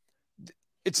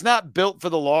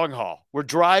the long haul. We're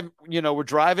driving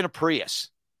a Prius.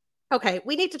 Okay,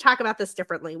 we need to talk about this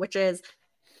differently, which is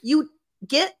you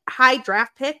get high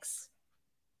draft picks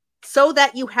so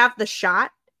that you have the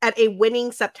shot at a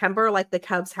winning September like the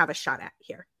Cubs have a shot at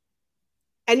here.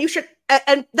 And you should,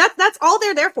 and that's all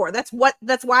they're there for. That's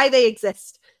why they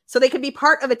exist. So they can be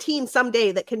part of a team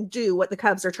someday that can do what the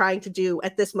Cubs are trying to do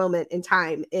at this moment in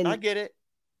time. I get it.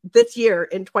 This year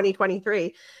in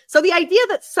 2023. So the idea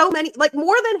that so many, like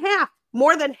more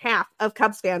than half of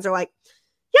Cubs fans are like,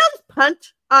 yeah, I'll just punt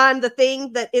on the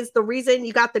thing that is the reason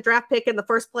you got the draft pick in the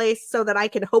first place so that I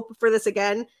can hope for this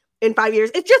again in 5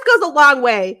 years. It just goes a long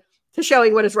way to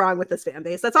showing what is wrong with this fan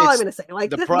base. That's all I'm going to say. Like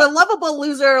the lovable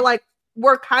loser, like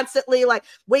we're constantly like,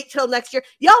 wait till next year.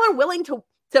 Y'all are willing to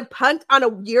punt on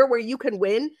a year where you can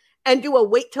win and do a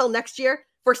wait till next year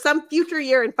for some future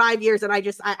year in 5 years. And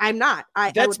I'm not.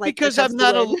 That's because I'm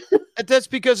not. That's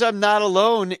because I'm not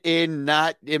alone in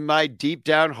my deep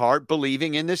down heart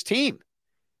believing in this team.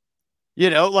 You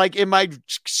know, like in my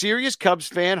serious Cubs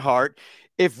fan heart,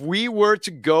 if we were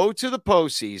to go to the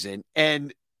postseason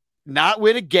and not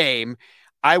win a game,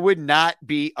 I would not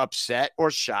be upset or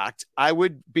shocked. I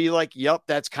would be like, yep,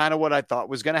 that's kind of what I thought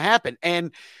was going to happen.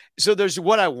 And so there's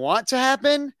what I want to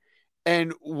happen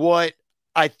and what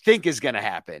I think is going to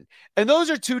happen. And those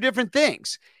are two different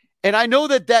things. And I know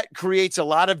that creates a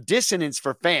lot of dissonance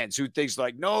for fans who thinks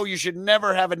like, no, you should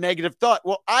never have a negative thought.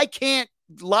 Well, I can't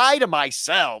lie to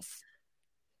myself.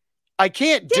 I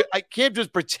can't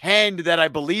just pretend that I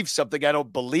believe something I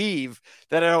don't believe,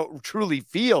 that I don't truly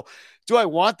feel. Do I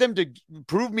want them to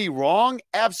prove me wrong?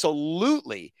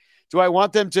 Absolutely. Do I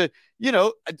want them to,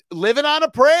 living on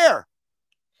a prayer?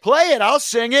 Play it. I'll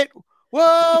sing it.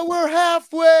 Whoa, we're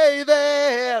halfway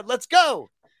there. Let's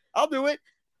go. I'll do it.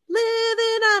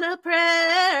 Living on a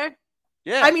prayer.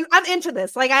 Yeah. I mean, I'm into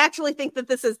this. Like, I actually think that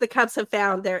this is the Cubs have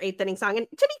found their 8th inning song. And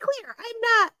to be clear,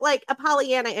 I'm not like a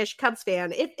Pollyanna-ish Cubs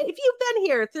fan. If you've been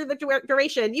here through the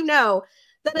duration, you know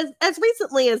that as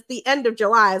recently as the end of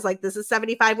July is like, this is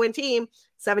 75 win team,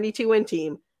 72 win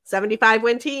team, 75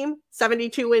 win team,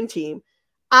 72 win team.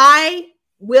 I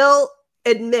will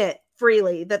admit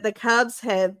freely that the Cubs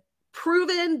have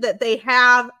proven that they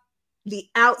have the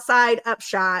outside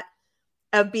upshot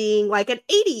of being like an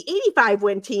 80, 85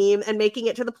 win team and making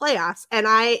it to the playoffs. And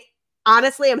I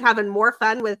honestly am having more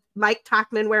fun with Mike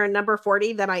Tauchman wearing number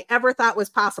 40 than I ever thought was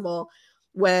possible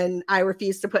when I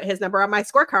refused to put his number on my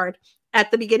scorecard at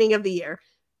the beginning of the year.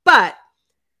 But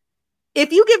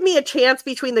if you give me a chance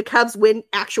between the Cubs win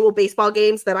actual baseball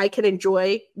games that I can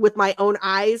enjoy with my own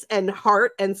eyes and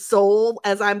heart and soul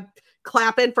as I'm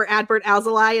clapping for Adbert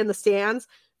Alzolay in the stands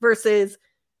versus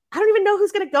I don't even know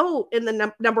who's going to go in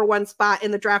the number one spot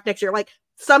in the draft next year. Like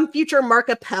some future Mark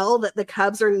Appel that the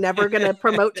Cubs are never going to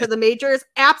promote to the majors.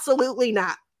 Absolutely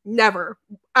not. Never.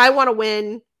 I want to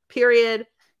win, period.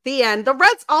 The end. The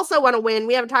Reds also want to win.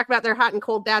 We haven't talked about their hot and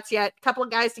cold bats yet. A couple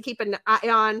of guys to keep an eye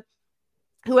on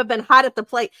who have been hot at the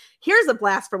plate. Here's a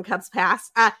blast from Cubs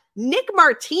Past. Nick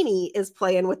Martini is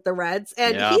playing with the Reds,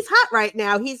 and he's hot right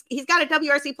now. He's got a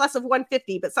WRC plus of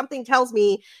 150, but something tells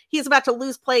me he's about to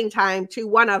lose playing time to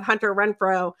one of Hunter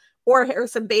Renfroe or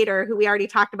Harrison Bader, who we already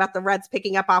talked about the Reds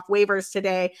picking up off waivers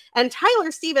today. And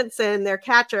Tyler Stevenson, their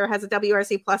catcher, has a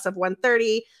WRC plus of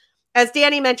 130. As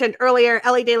Danny mentioned earlier,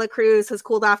 Ellie De La Cruz has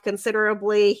cooled off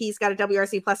considerably. He's got a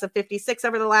WRC plus of 56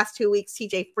 over the last 2 weeks.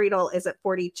 TJ Friedel is at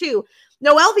 42.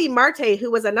 Noelvi Marte, who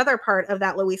was another part of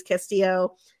that Luis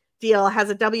Castillo deal, has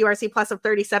a WRC plus of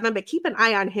 37, but keep an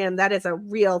eye on him. That is a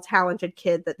real talented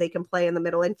kid that they can play in the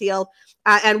middle infield.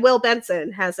 And Will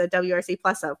Benson has a WRC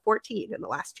plus of 14 in the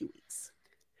last 2 weeks.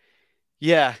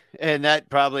 Yeah, and that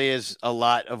probably is a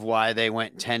lot of why they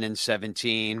went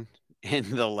 10-17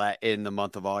 in the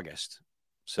month of August.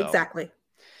 So exactly.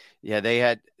 Yeah, they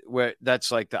had where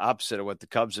that's like the opposite of what the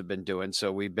Cubs have been doing.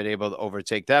 So we've been able to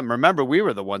overtake them. Remember, we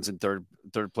were the ones in third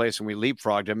place when we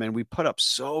leapfrogged them, and we put up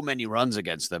so many runs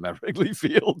against them at Wrigley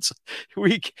Field.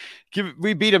 We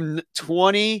beat them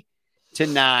 20-9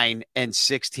 and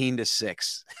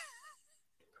 16-6.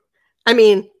 I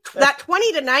mean, that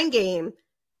 20-9 game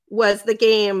was the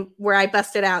game where I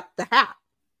busted out the hat,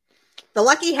 the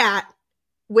lucky hat,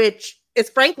 which is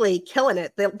frankly killing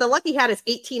it. The lucky hat is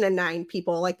 18-9,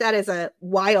 people. Like, that is a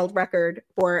wild record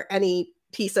for any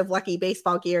piece of lucky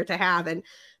baseball gear to have. And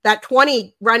that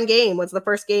 20-run game was the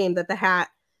first game that the hat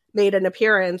made an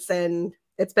appearance, and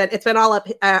it's been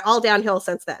all downhill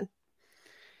since then.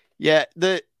 Yeah,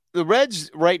 the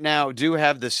Reds right now do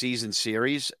have the season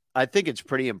series. I think it's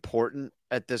pretty important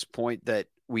at this point that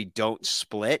we don't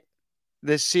split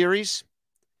this series.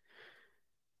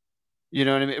 You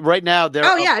know what I mean? Right now, the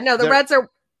Reds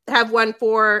have won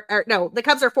 4. Or no, the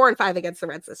Cubs are 4-5 against the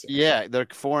Reds this year. Yeah, they're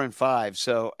 4-5.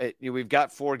 So we've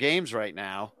got 4 games right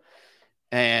now,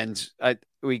 and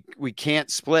we can't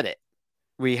split it.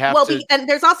 We have to. And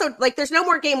there's also like, there's no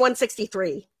more game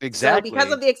 163. Exactly. So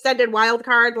because of the extended wild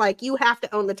card, like you have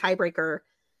to own the tiebreaker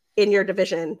in your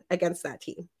division against that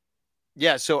team.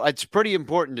 Yeah. So it's pretty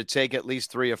important to take at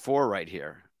least 3 or 4 right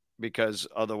here, because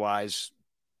otherwise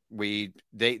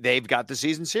they've got the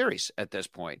season series at this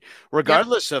point,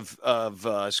 regardless of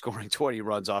scoring 20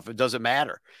 runs off. It doesn't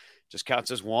matter. Just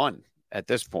counts as one at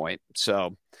this point.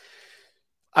 So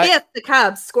if the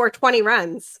Cubs score 20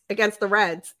 runs against the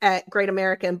Reds at Great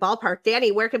American Ballpark,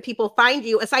 Danny, where can people find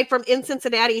you aside from in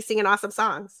Cincinnati singing awesome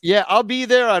songs? Yeah, I'll be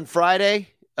there on Friday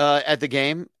at the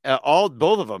game.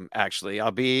 Both of them, actually.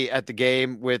 I'll be at the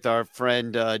game with our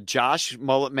friend Josh,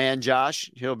 Mullet Man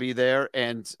Josh. He'll be there,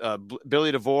 and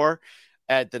Billy DeVore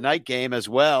at the night game as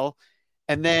well.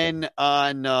 And then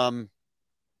on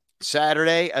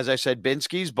Saturday, as I said,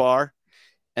 Binsky's Bar.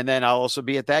 And then I'll also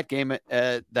be at that game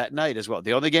that night as well.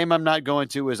 The only game I'm not going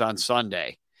to is on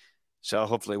Sunday. So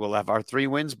hopefully we'll have our 3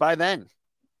 wins by then.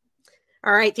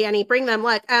 All right, Danny, bring them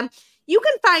luck. You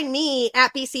can find me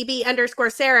at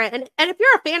BCB_Sarah. And if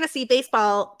you're a fantasy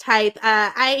baseball type,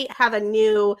 I have a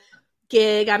new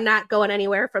gig. I'm not going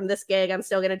anywhere from this gig. I'm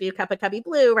still going to do Cup of Cubby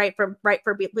Blue, right for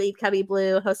Bleed Cubby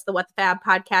Blue, host the What the Fab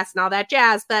podcast and all that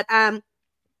jazz. But I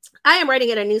am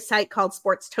writing at a new site called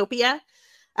Sportstopia.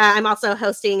 I'm also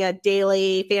hosting a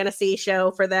daily fantasy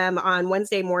show for them on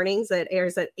Wednesday mornings. It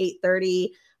airs at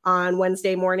 8:30 on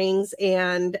Wednesday mornings.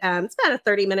 And it's about a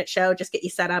 30-minute show. Just get you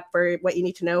set up for what you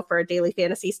need to know for a daily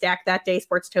fantasy stack that day.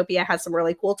 Sportstopia has some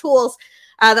really cool tools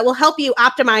that will help you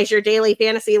optimize your daily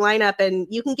fantasy lineup. And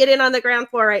you can get in on the ground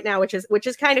floor right now, which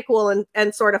is kind of cool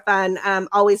and sort of fun.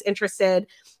 Always interested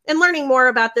in learning more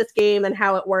about this game and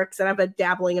how it works. And I've been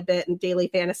dabbling a bit in daily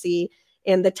fantasy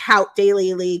in the Tout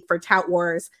Daily League for Tout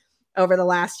Wars over the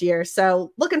last year.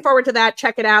 So looking forward to that.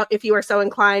 Check it out if you are so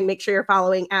inclined. Make sure you're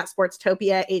following at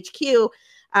Sportstopia HQ.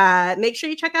 Make sure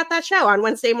you check out that show on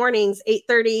Wednesday mornings,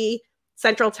 8:30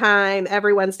 Central Time,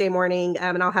 every Wednesday morning.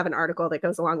 And I'll have an article that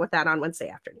goes along with that on Wednesday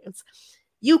afternoons.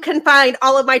 You can find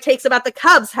all of my takes about the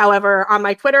Cubs, however, on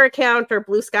my Twitter account or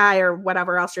Blue Sky or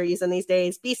whatever else you're using these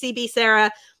days. BCB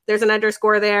Sarah. There's an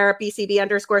underscore there,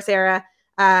 BCB_Sarah.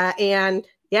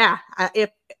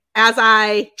 As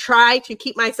I try to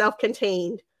keep myself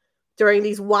contained during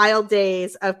these wild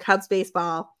days of Cubs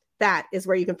baseball, that is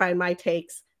where you can find my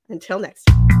takes. Until next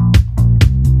time.